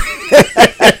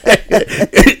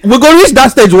go reach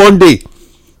that stage one day.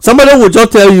 Somebody will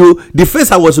just tell you the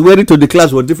face I was wearing to the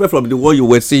class was different from the one you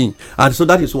were seeing, and so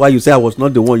that is why you say I was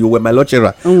not the one, you were my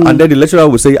lecturer. And then the lecturer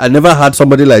will say I never had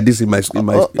somebody like this in my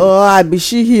I be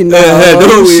she he now.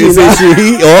 No, we say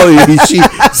she or he she.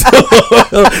 So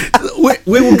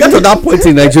we will get to that point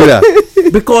in Nigeria,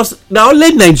 because now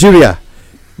only Nigeria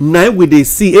now we they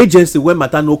see agency where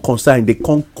matter no concern they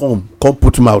come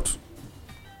put mouth.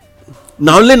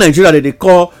 Now only Nigeria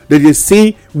they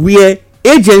see where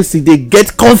agency they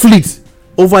get conflict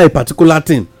over a particular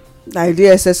thing, like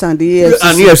DSS and the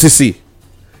EFCC.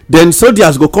 Then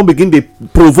soldiers go come begin they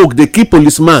provoke, they keep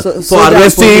policeman for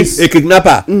arresting a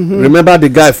kidnapper. Remember the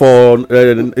guy for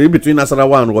in between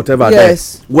Nasarawa and whatever.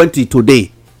 Yes, went to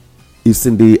today is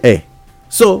in the air.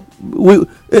 So we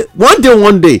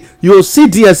one day you'll see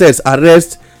DSS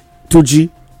arrest 2G.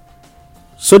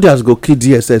 Soldiers go kill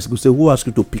DSS, go say who asked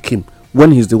you to pick him when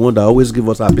he's the one that always give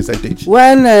us our percentage.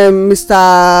 When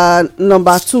Mr.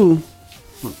 Number 2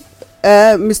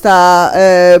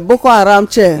 Mr. Boko Haram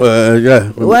chair,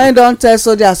 when don't tell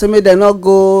soldiers say make dem not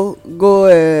go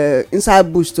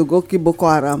inside bush to go kill Boko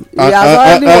Haram.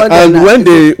 And when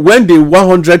the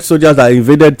 100 soldiers that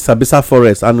invaded Sabisa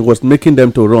forest and was making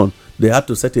them to run, they had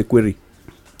to set a query.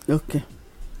 Okay.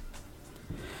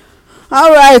 All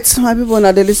right, my people,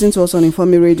 now they listen to us on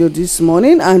Informe Radio this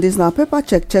morning, and this now paper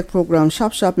check program.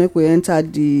 Sharp make we enter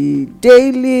the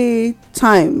Daily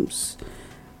Times.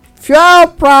 Fuel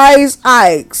price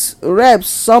hikes, reps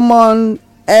summon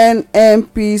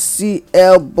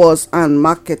NNPCL boss and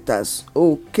marketers.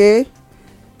 Okay,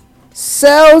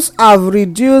 sales have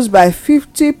reduced by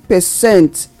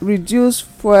 50%. Reduced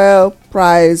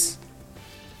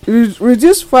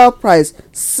fuel price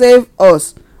save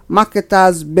us,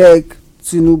 marketers beg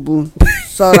Tinubu.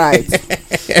 It's alright.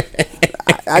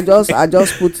 I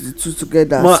just put the two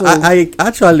together. Well, so I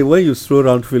actually, when you stroll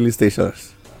around filling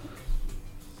stations,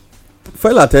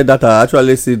 fella tell that I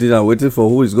actually sitting and waiting for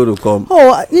who is going to come.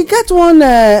 oh, you get one.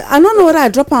 I don't know whether I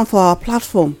drop am for our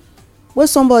platform where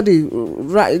somebody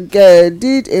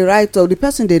did a write-up. The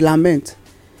person they lament.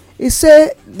 He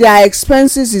say their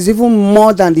expenses is even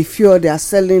more than the fuel they are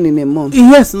selling in a month.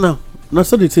 Yes, now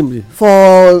so the team be.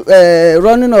 For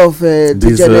running of the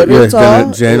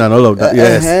generator, gen and all of that.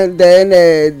 Yes. Then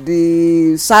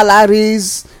the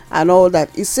salaries and all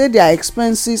that. He said their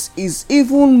expenses is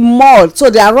even more, so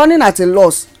they are running at a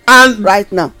loss And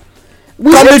right now.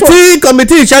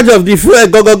 committee in charge of the fuel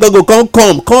go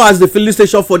come as the filling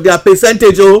station for their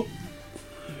percentage. Oh,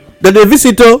 then they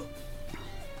visit. Oh,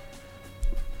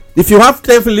 if you have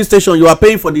 10 filling station, you are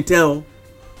paying for the 10. Oh.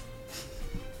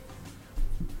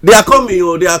 They are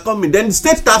coming. Then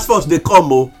state task force they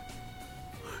come. Oh,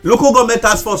 local government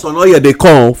task force on oil they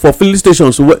come for filling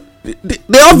stations.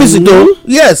 They all visit. Oh,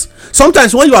 yes.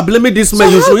 Sometimes when you are blaming this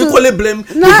man, you should equally blame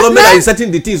the government that is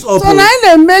setting the things up. So now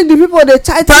they make the people they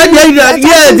tighten. The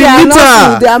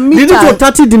meter. They need to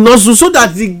tighten the nozzle so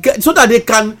that they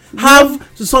can have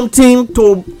something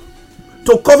to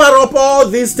cover up all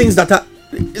these things that are.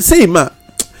 See, man.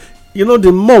 You know,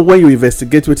 the more when you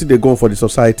investigate what they go on for the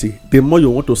society, the more you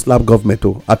want to slap government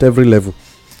at every level.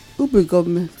 Who be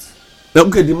government?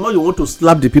 Okay, the more you want to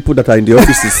slap the people that are in the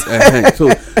offices.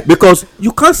 So, because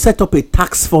you can't set up a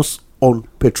tax force on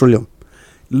petroleum.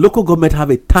 Local government have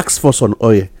a tax force on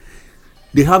oil.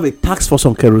 They have a tax force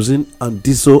on kerosene and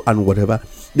diesel and whatever.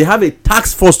 They have a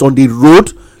tax force on the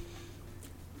road.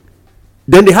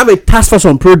 Then they have a tax force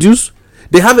on produce.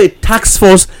 They have a tax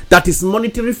force that is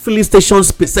monitoring filling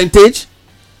stations percentage.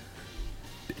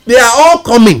 They are all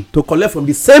coming to collect from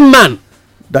the same man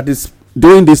that is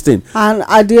doing this thing. And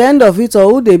at the end of it,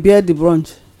 who they bear the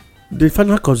brunt? The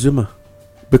final consumer.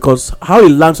 Because how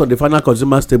it lands on the final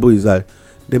consumer's table is that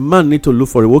the man need to look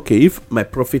for okay, if my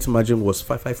profit margin was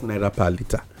 5 naira per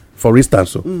liter, for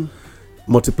instance,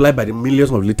 multiplied by the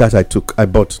millions of liters I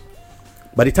bought.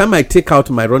 By the time I take out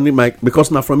my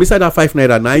because now from inside that 5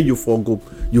 naira, now you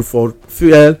for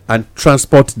fuel and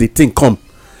transport the thing come.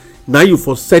 Now you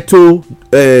for settle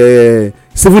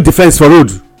civil defense for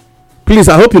road. Please,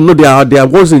 I hope you know they are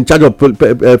ones in charge of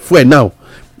fuel now.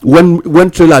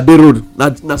 When trailer they road,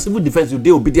 now civil defense you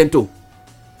they obedient to.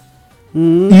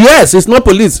 Yes, it's not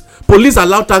police. Police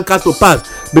allow tankers to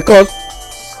pass because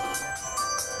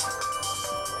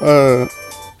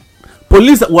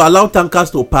police will allow tankers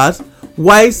to pass.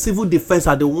 Why civil defense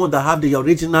are the one that have the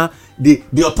original the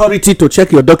authority to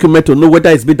check your document to know whether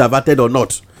it's been diverted or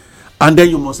not, and then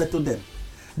you must settle them.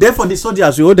 Therefore, the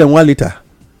soldiers you owe them 1 liter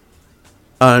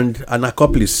and an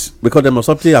accomplice because there must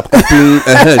something accompanying.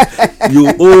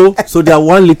 You owe soldier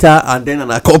 1 liter and then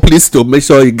an accomplice to make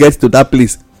sure it gets to that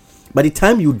place. By the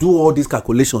time you do all this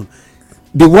calculation,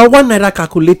 the 1 naira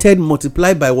calculated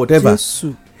multiplied by whatever,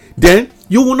 then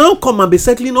you will now come and be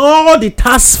settling all the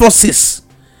task forces.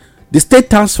 The state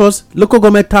task force, local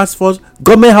government task force,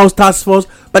 government house task force.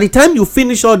 By the time you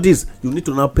finish all this, you need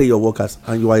to now pay your workers,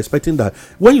 and you are expecting that.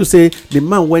 When you say the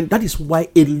man went, that is why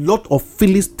a lot of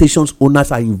filling stations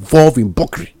owners are involved in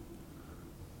buckery.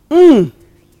 Because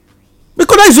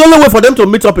that is the only way for them to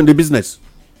meet up in the business.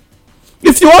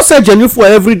 If you all sell genuine fuel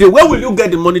every day, where will you get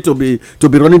the money to be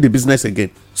running the business again?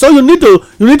 So you need to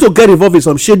get involved in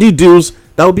some shady deals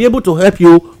that will be able to help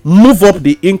you move up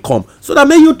the income, so that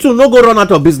may you too not go run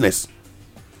out of business.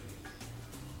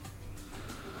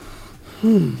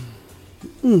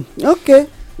 Okay.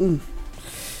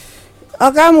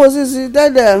 Okay, Moses,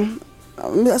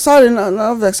 sorry,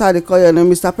 no vex how they call your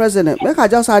name, Mr. President. Make I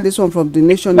just add this one from the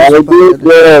Nation Newspapers.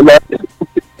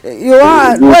 You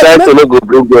are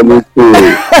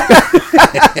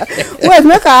wait,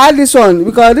 make I add this one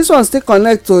because this one still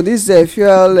connect to this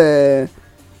fuel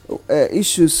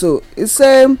issue. So it's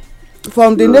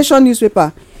from the Nation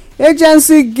Newspaper.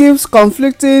 Agency gives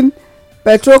conflicting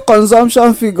petrol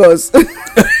consumption figures.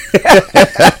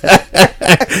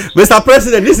 Mr.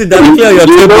 President, this is directly on your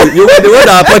table. You were the one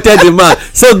that appointed the man.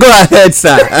 So go ahead,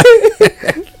 sir.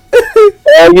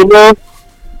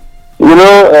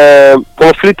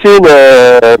 Conflicting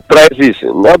prices.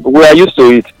 We are used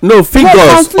to it. No, figures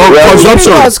of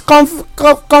consumption.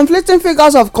 Conflicting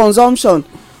figures of consumption.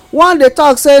 One they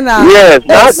talk saying yes,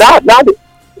 that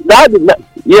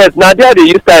yes, now there they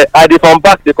use that at the from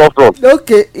back they come from.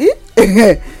 Okay.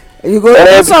 You go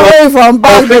somewhere from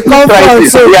back, they come front,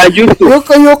 so you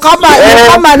come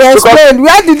and explain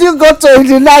where did you go to in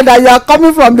the night that you are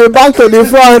coming from the back to the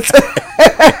front.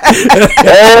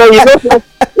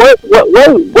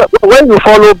 When you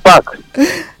follow back,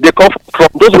 they come from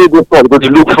those who go front, but they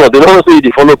look front. They don't say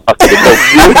they follow back.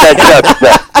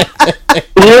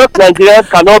 Nigerians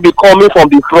cannot be coming from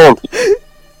the front.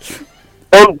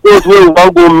 And those who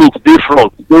want to go meet the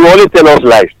front, they will only tell us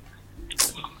lies.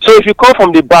 So if you come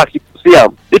from the back, you see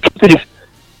them. The truth is,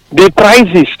 the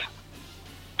prices,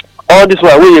 all this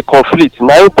one where you conflict.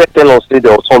 Now you tell us say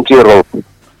there was something wrong.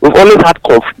 We've always had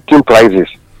conflicting prices.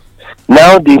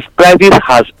 Now these prices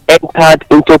has entered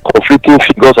into conflicting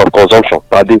figures of consumption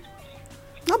per day.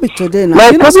 Not be today now.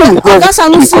 You know,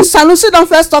 Sanusi don't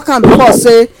first talk am before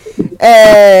say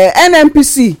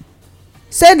NNPC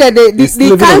say that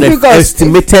the kind figures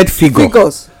estimated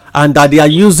figures and that they are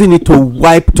using it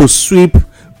to sweep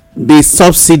the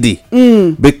subsidy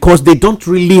because they don't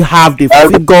really have the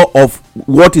figure of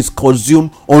what is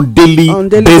consumed on daily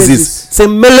basis. Say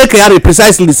Meleke Yari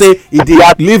precisely say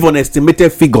it live on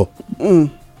estimated figure.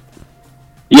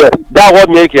 Yes, that's what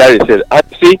Meleke Yari said. I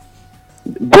see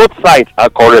both sides are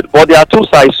correct, but there are two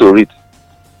sides to it.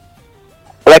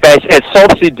 Like I said,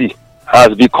 subsidy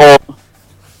has become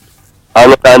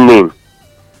another name.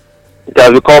 It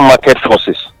has become market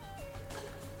forces.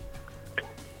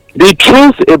 The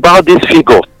truth about this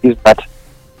figure is that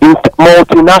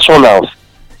multinationals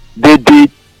they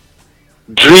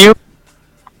drill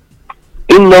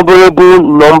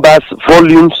innumerable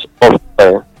volumes of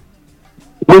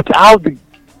without the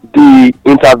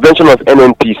intervention of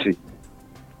NNPC.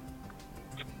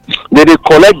 They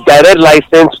collect direct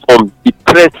license from the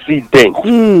president.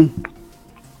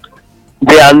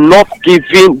 They are not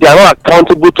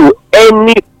accountable to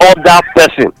any other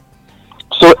person.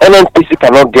 So NNPC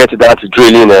cannot get that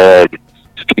drilling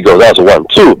figure. That's one.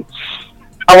 Two,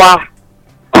 our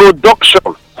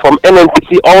production from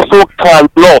NNPC also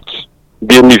cannot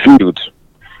be reviewed.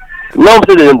 None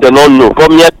say they don't know.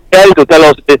 From here to tell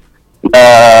us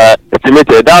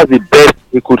estimated, that's the best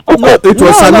we could cook up. It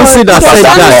was Sanusi that said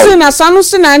that.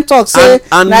 Sanusi and talk say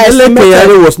and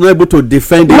Meleke was not able to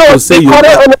defend it to say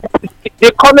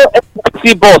the current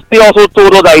NNPC boss they also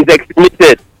told us that it's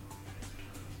estimated.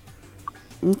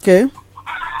 Okay.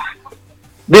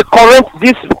 This current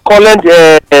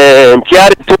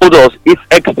Kiari told us it's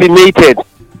estimated,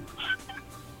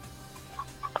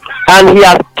 and he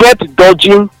has kept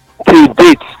dodging till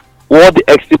date what the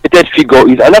estimated figure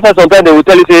is, and after sometimes they will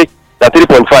tell you say that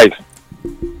 3.5,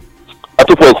 at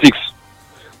 2.6,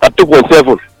 at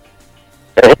 2.7,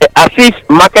 as if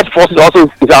market forces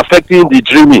also is affecting the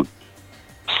dreaming.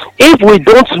 If we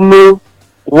don't know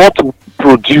what we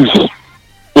produce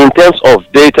in terms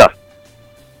of data,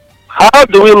 how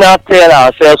do we now tell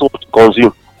ourselves what to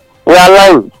consume? We are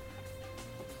lying.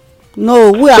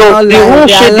 No, we are not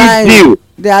lying.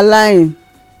 They are lying.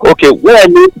 Okay, when I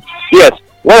mean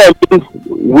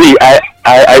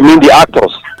I mean the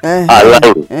actors are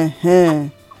lying.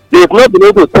 They've not been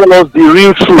able to tell us the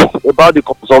real truth about the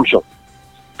consumption.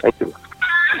 Thank you.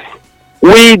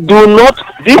 We do not.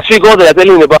 These figures they are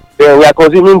telling about we are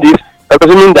consuming this, we are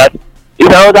consuming that. It's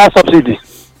another subsidy.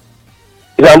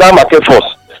 It's another market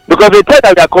force. Because they tell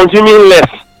that they are consuming less.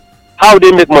 How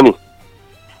they make money?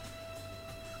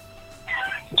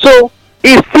 So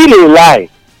it's still a lie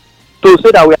to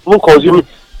say that we are not consuming.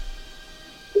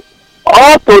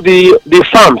 All to the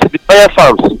farms, the oil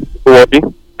farms,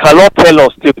 cannot tell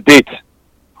us till date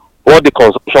what the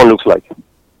consumption looks like.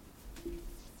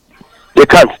 They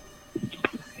can't.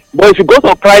 But if you go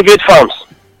to private farms,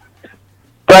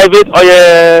 private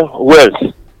oil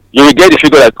wells, you will get the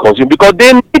figure that consume because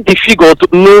they need the figure to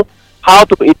know how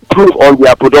to improve on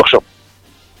their production.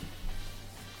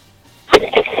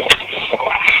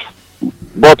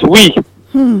 But we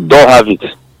don't have it.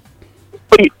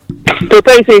 To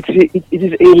tell you say it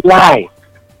is a lie.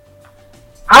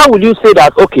 How will you say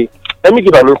that? Okay, let me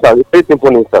give an instance, a very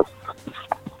simple instance.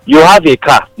 You have a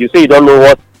car, you say you don't know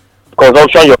what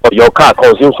consumption your car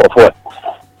consumes for fuel.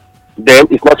 Then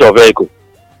it's not your vehicle.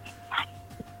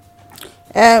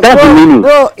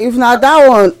 Bro, if now that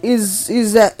one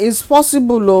is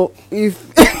possible, oh, if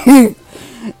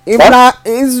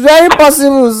it's very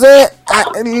possible, say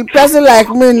a person like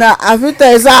me now, I feel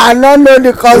say I don't know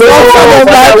the consumption of my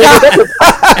car.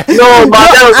 No,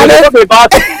 madam,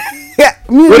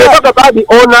 we don't talk about the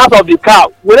owners of the car.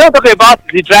 We don't talk about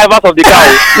the drivers of the car.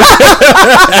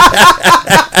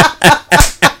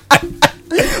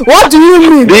 What do you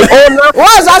mean? The owner.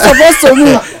 What is that supposed to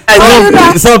mean?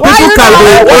 Some people can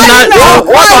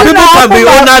be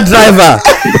owner driver.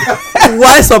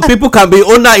 why some people can be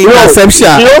owner in No,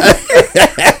 perception.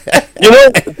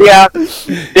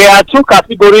 There are two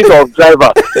categories of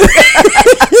drivers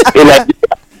in Nigeria.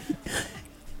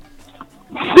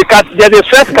 There's a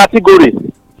first category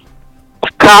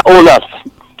of car owners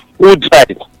who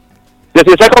drive.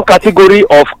 There's a second category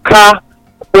of car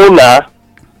owner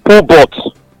who bought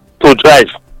to drive.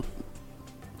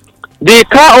 The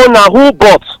car owner who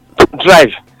bought to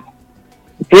drive,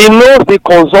 he knows the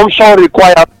consumption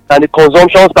requirement and the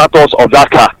consumption status of that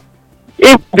car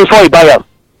even before he buy am.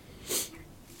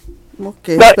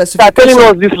 Okay. They're telling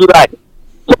us this lie.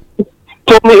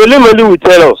 Tony Elumelu will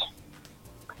tell us.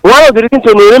 One of the reasons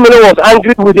Tony Elumelu was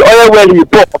angry with the oil well he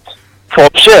bought for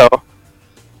Shell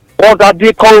was that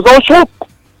the consumption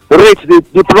rate,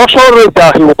 the production rate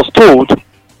that he was told,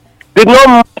 did not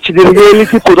match the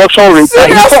reality production rate that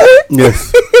he saw.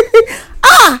 Yes.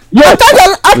 Yes.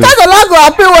 After the lago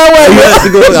appear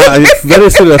Yes, very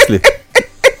seriously.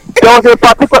 There was a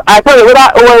particular, I tell you, whether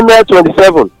OML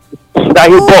 27 that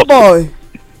he bought. Boy.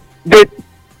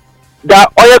 That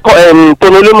oil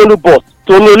Tony Elumelu bought.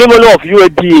 Tony Elumelu of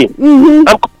UABA. Mm-hmm.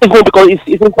 I'm confused because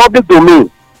it's in public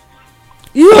domain.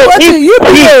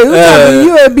 UABA.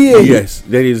 Yes,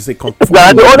 there is a company.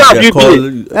 The owner of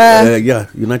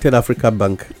called United Africa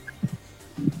Bank.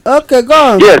 Okay, go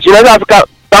on. Yes, United Africa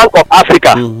Bank of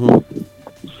Africa. Mm-hmm.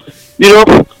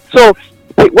 So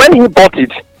when he bought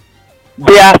it,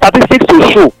 there are statistics to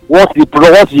show what the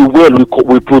well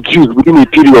we produce within a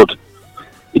period.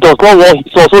 It was not what he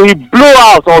saw, so he blew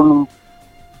out on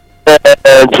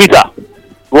Twitter.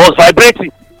 It was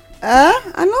vibrating.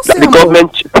 I know The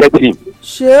government checked him.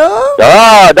 Sure.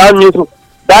 That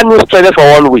news trended for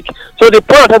 1 week. So the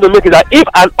point I'm trying to make is that if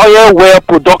an oil well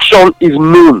production is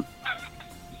known,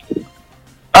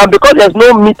 and because there's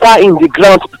no meter in the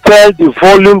ground to tell the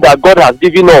volume that God has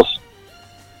given us,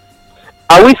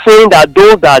 are we saying that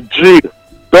those that drill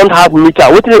don't have meter?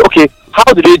 Okay,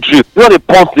 how do they drill? You know the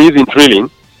pump they use in drilling?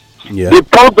 Yeah. The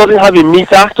pump doesn't have a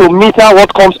meter to meter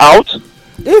what comes out.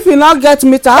 If you not get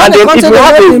meter, how And they then if you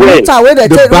have a well, meter where they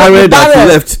the take barrel that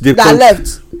left,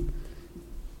 left.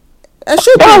 It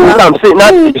should be. That's what I'm saying.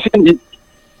 Now,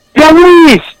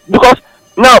 there is, because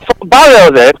now for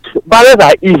barrels, barrels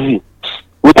are easy.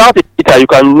 Without a meter, you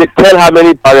can tell how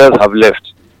many barrels have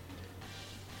left.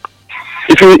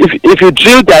 If you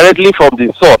drill directly from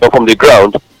the source or from the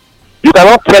ground, you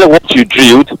cannot tell what you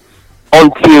drilled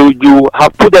until you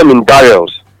have put them in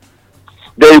barrels.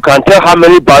 Then you can tell how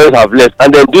many barrels have left,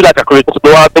 and then do that calculation to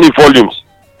know how many volumes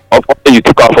of oil you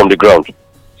took out from the ground.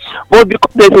 But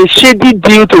because there's a shady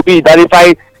deal to be that if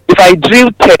I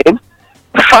drill 10,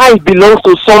 5 belongs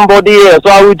to somebody else, so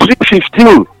I will drill 15,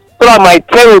 so that my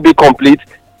 10 will be complete,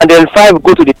 and then 5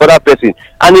 go to the other person.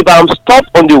 And if I'm stopped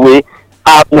on the way,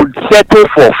 I would settle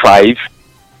for 5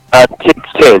 and take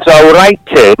 10. So I will write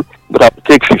 10, but I will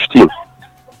take 15.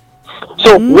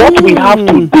 So what we have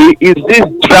today is this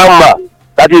drama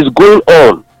that is going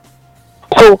on.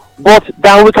 So, but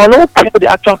that we cannot tell the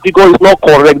actual figure is not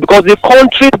correct, because the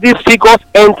countries these figures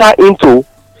enter into,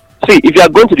 see, if you are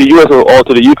going to the US or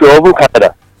to the UK or even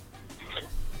Canada,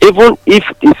 even if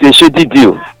it's a shady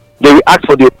deal, they will ask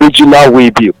for the original way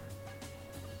bill.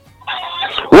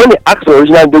 When they ask for the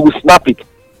original, they will snap it,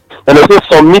 and they say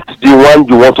submit the one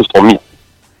you want to submit.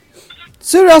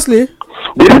 Seriously?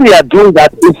 The reason they are doing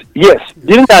that is, yes,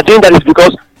 the reason they are doing that is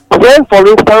because when, for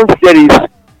instance, there is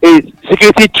a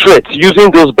security threat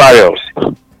using those barrels,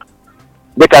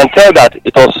 they can tell that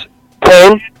it was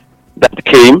 10 that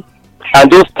came,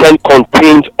 and those 10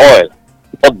 contained oil,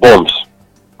 not bombs.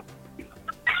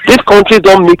 These countries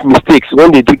don't make mistakes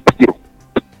when they do things.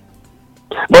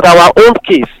 But our own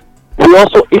case, we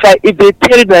also, if they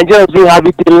tell you Nigerians don't have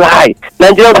it, they lie.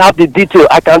 Nigerians have the detail.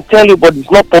 I can tell you, but it's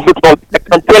not public knowledge. I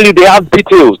can tell you they have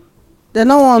details. They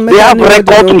don't want to make They have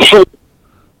record to show.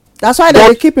 That's why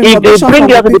they keep information if they bring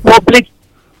it to the public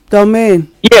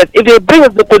domain. Yes, if they bring it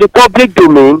to the public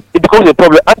domain, it becomes a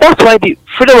problem. And that's why the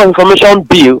Freedom of Information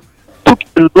Bill took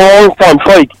a long time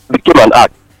before it became an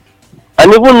act.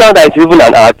 And even now that it's even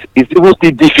an act, it's even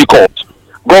still difficult.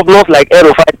 Governors like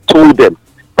Erufai told them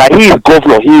that he is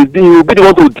governor. He will be the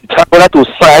one to decide whether to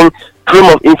sign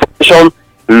Freedom of Information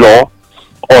law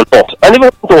or not. And even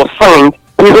if it was signed,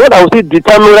 he's the one that will still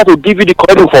determine whether to give you the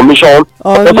correct information.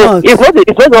 Or so not. It's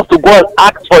not just to go and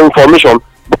ask for information,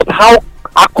 but how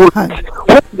accurate.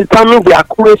 What determines the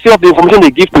accuracy of the information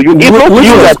they give to you?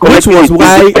 Which was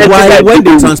why when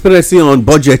the transparency on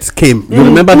budgets came, you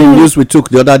remember the news we took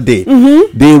the other day,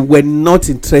 they were not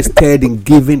interested in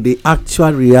giving the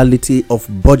actual reality of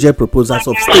budget proposals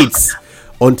of states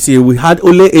until we had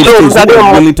only 8 states who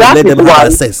were willing to let them have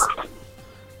access.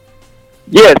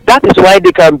 Yes, that is why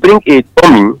they can bring a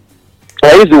dummy.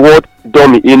 I use the word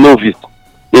dummy, a novice,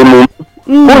 a moon,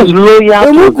 who is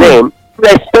loyal to them,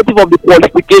 irrespective of the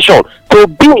qualification, to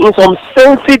be in some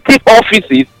sensitive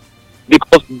offices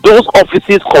because those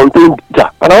offices contain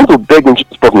data. And I want to beg the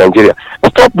interest of Nigeria,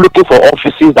 stop looking for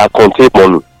offices that contain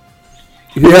money.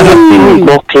 Everything is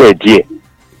not clear there.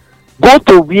 Go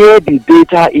to where the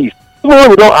data is. Even when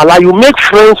you don't allow, you make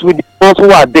friends with the ones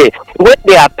who are there. When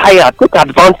they are tired, take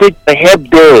advantage and help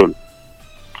them.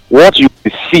 What you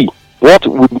see, what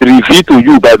will be revealed to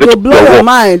you by the you blow your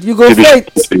mind, you go straight.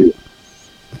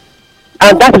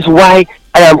 And that is why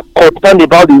I am concerned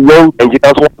about the young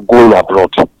Nigerians who are going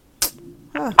abroad.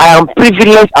 I am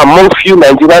privileged among few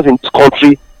Nigerians in this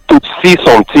country to see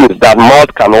some things that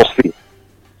mouth cannot see.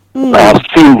 I have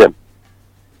seen them.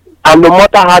 And no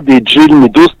matter how they drill me,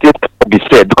 those things cannot be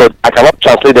said because I cannot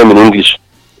translate them in English.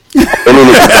 So,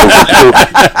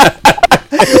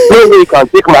 maybe you can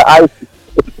take my eyes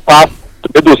past to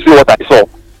be able to see what I saw.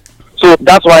 So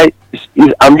that's why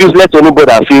I'm useless to anybody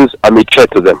that feels I'm a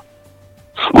threat to them.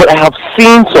 But I have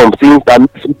seen some things that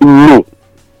makes me know,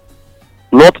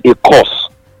 not a course.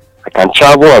 I can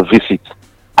travel and visit.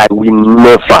 I will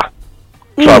never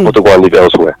travel to go and live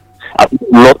elsewhere. I'm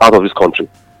not out of this country.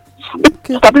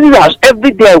 Okay. Statistics,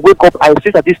 every day I wake up, I see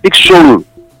statistics showing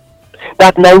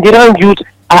that Nigerian youth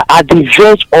are at the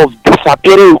verge of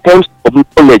disappearing in terms of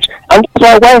knowledge. And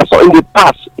that's why in the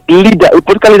past, a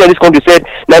political leader in this country said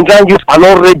Nigerian youth are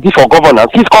not ready for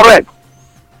governance. He's correct.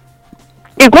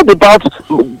 It's not about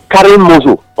carrying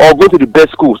muzzle or going to the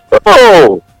best schools.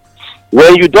 No.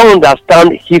 When you don't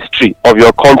understand history of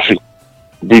your country,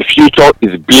 the future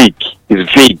is bleak, is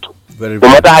vague. No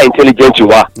matter how intelligent you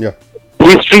are. Yeah.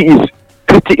 History is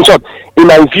pretty, in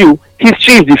my view,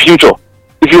 history is the future.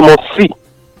 If you must see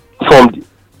from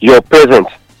your present,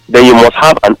 then you must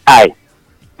have an eye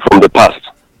from the past.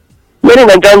 Many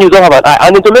Nigerians don't have an eye,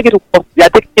 and to make it work, they are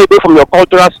taking away from your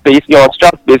cultural space, your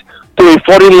abstract space, to a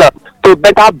foreign land, to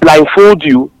better blindfold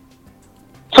you,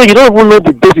 so you don't even know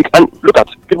the basic. And look at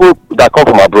people that come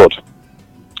from abroad.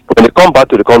 When they come back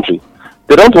to the country,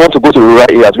 they don't want to go to rural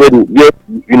areas where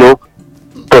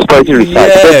prosperity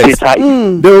resides. Yes.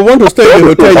 They want to stay in a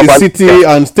hotel in the city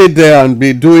and stay there and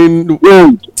be doing.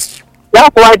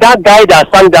 That's why that guy that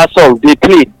sang that song, they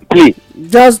play.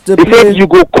 Just the he play. Said you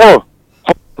go come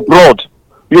from abroad,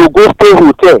 you go stay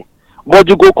hotel, but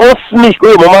you go come sneak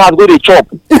where your mama has go to chop.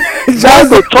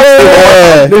 Just to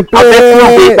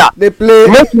chop they play.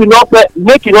 Make you not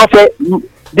fair.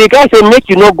 The guy say make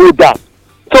you not go down.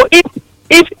 So if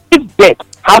death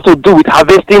has to do with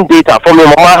harvesting data from your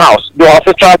mama house, your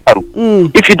ancestral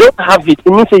land, if you don't have it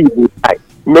means say you will die.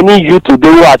 Many youth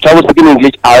today who are travel speaking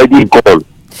English are already gone.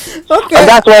 Okay. And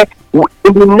that's why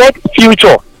in the next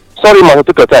future, sorry man,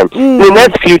 take your time. In the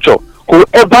next future,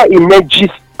 whoever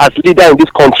emerges as leader in this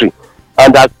country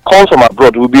and that comes from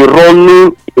abroad will be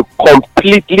running a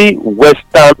completely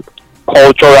Western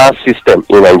cultural system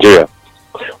in Nigeria.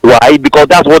 Why? Because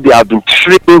that's what they have been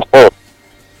trained for.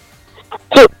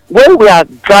 So when we are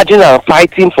dragging and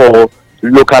fighting for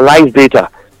localized data,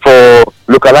 for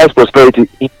localized prosperity,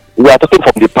 we are talking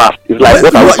from the past. It's like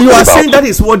what you are saying that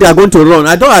is what they are going to run.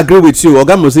 I don't agree with you,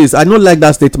 Oga Moses. I don't like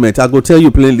that statement. I go tell you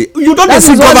plainly. You don't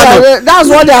see governors. That's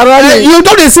what they are running. You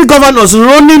don't see governors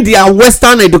running their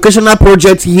Western educational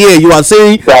project here. You are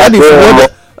saying that is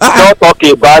what. Don't talk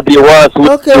about the ones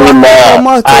who do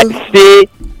now. I say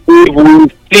we will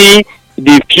see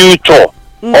the future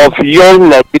of young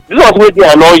Nigerians. This ones where they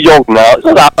are not young now. These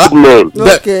are good men.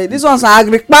 Okay, this one's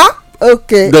Agrikpa.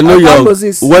 Okay. They're not young.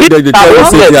 When they tell you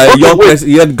say they are young,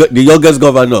 the youngest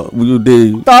governor, will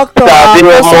they talk to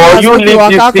her? You leave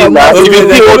this thing now.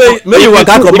 Maybe you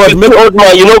waka comot. Make old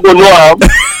man, you no go know am.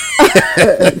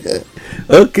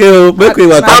 Okay, make we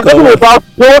waka comot. I'm talking about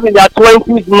those in their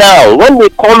 20s now. When they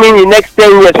come in the next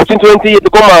 10 years, 15, 20 years, to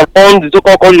come and fund the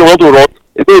so-called country they want to run,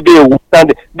 they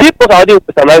stand. These people are already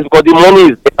westernized because the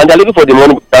money is there, and they're looking for the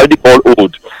money because they're already all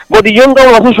old. But the younger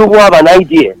ones who should have an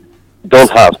idea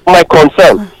don't have. My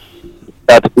concern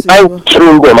that I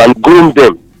train them and groom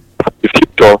them for the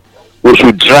future, we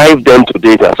should drive them to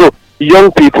data. So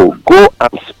young people, go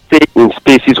and stay in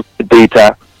spaces where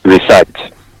data resides.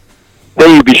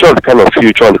 Then you'll be sure the kind of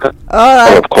future and the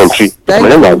kind of country.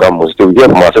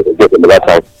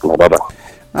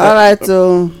 All right,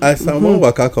 so as I want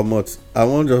waka comot, I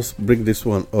want just bring this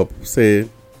one up. Say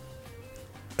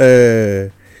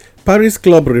Paris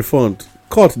Club refund.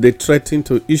 Court they threaten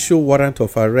to issue warrant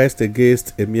of arrest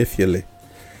against Emefiele.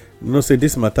 You know, say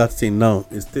this matter thing now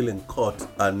is still in court,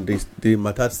 and the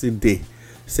matter still dey.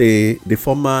 Say the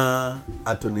former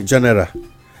Attorney General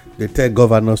they tell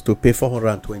governors to pay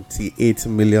 $428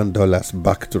 million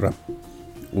back to them,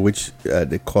 which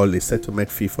they call a settlement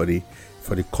fee for the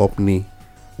company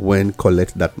when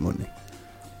collect that money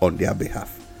on their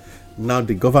behalf. Now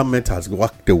the government has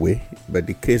walked away, but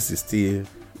the case is still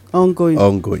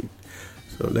ongoing.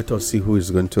 So let us see who is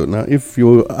going to. Now, if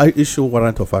you issue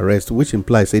warrant of arrest, which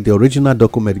implies say the original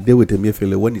document they with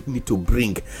Emefiele when it need to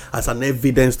bring as an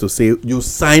evidence to say you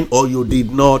signed or you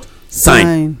did not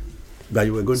sign. That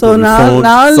you were going to refund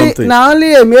something. Now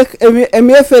only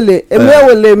Emefiele, now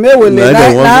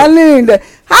only in the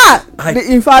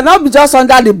if I not be just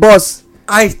under the bus.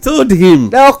 I told him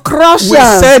they'll crush we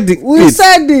said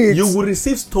it. You will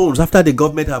receive stones after the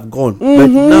government have gone. But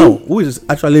now, who is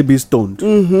actually being stoned?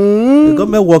 The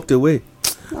government walked away.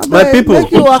 My people,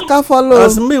 make you waka follow.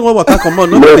 As me, what waka come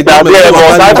on? No, the government I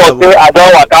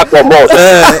don't waka come on.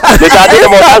 The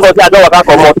government I don't waka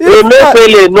come on.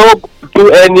 Emefiele no do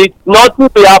any nothing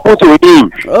will happen to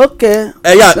him. Okay.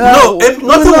 Nothing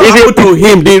will happen to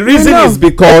him. The reason is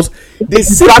because the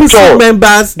CPC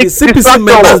members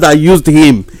that used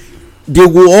him, they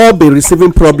will all be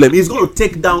receiving problem. He's going to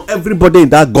take down everybody in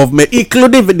that government,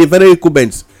 including the very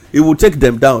incumbents. He will take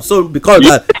them down. So because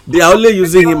they are only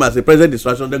using him as a present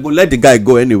distraction, they go let the guy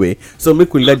go anyway. So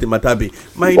make we let the matter be.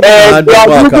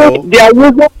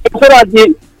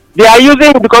 They are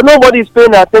using because nobody is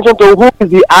paying attention to who is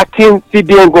the acting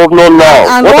CBN governor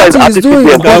now. And what he's doing.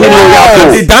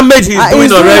 The damage he's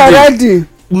doing already.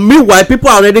 Meanwhile, people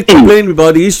are already complaining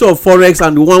about the issue of forex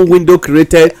and the one window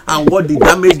created and what the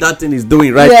damage that thing is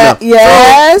doing now.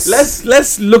 Yes. So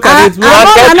let's look at it.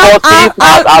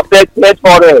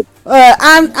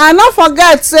 And not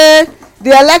forget say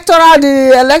the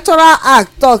electoral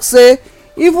act talk say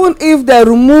even if they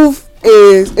remove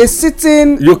a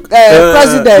sitting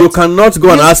president, you cannot go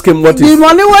and ask him what the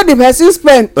money where the person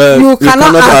spent. You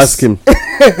cannot ask him.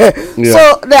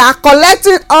 So they are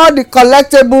collecting all the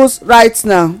collectibles right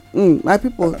now. My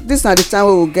people, this is not the time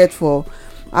we will get for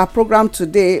our program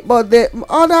today. But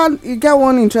you get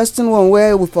one interesting one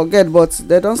where we forget, but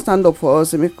they don't stand up for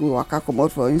us. They make we waka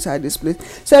comot for inside this place.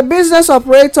 So business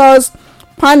operators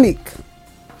panic.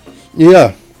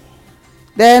 Yeah.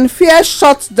 Then fear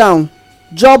shuts down.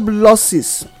 Job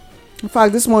losses. In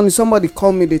fact, this morning somebody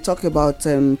called me. They talk about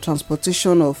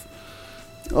transportation of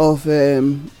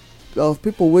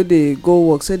people where they go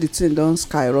work. Say the thing don't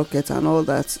skyrocket and all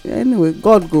that. Anyway, we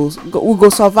go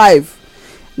survive.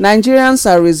 Nigerians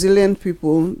are resilient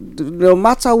people. No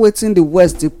matter what in the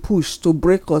West they push to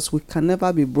break us, we can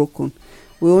never be broken.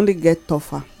 We only get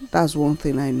tougher. That's one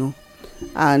thing I know.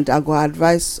 And I go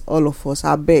advise all of us,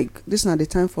 I beg, this is not the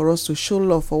time for us to show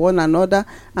love for one another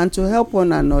and to help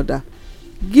one another.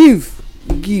 Give,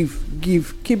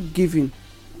 keep giving.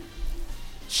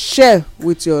 Share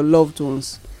with your loved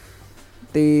ones.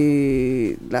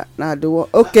 Okay.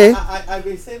 I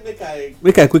will say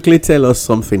make I quickly tell us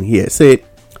something here. Say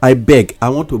I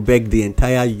want to beg the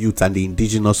entire youth and the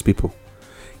indigenous people,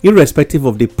 irrespective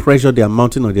of the pressure they are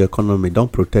mounting on the economy,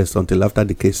 don't protest until after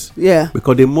the case. Yeah.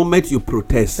 Because the moment you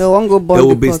protest, there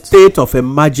will be state of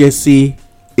emergency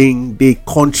in the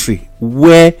country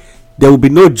where there will be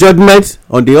no judgment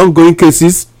on the ongoing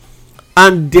cases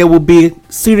and there will be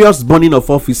serious burning of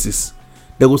offices.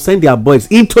 They will send their boys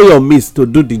into your midst to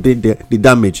do the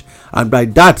damage. And by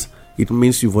that, it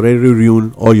means you've already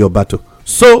ruined all your battle.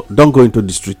 So don't go into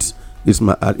the streets. Is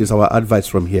our advice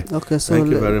from here. Okay, so thank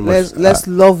you very much. Let's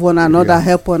love one another,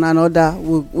 help one another.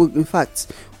 We in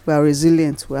fact, we are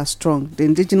resilient, we are strong. The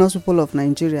indigenous people of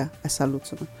Nigeria, I salute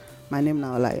them. My name is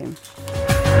Naola Yemi.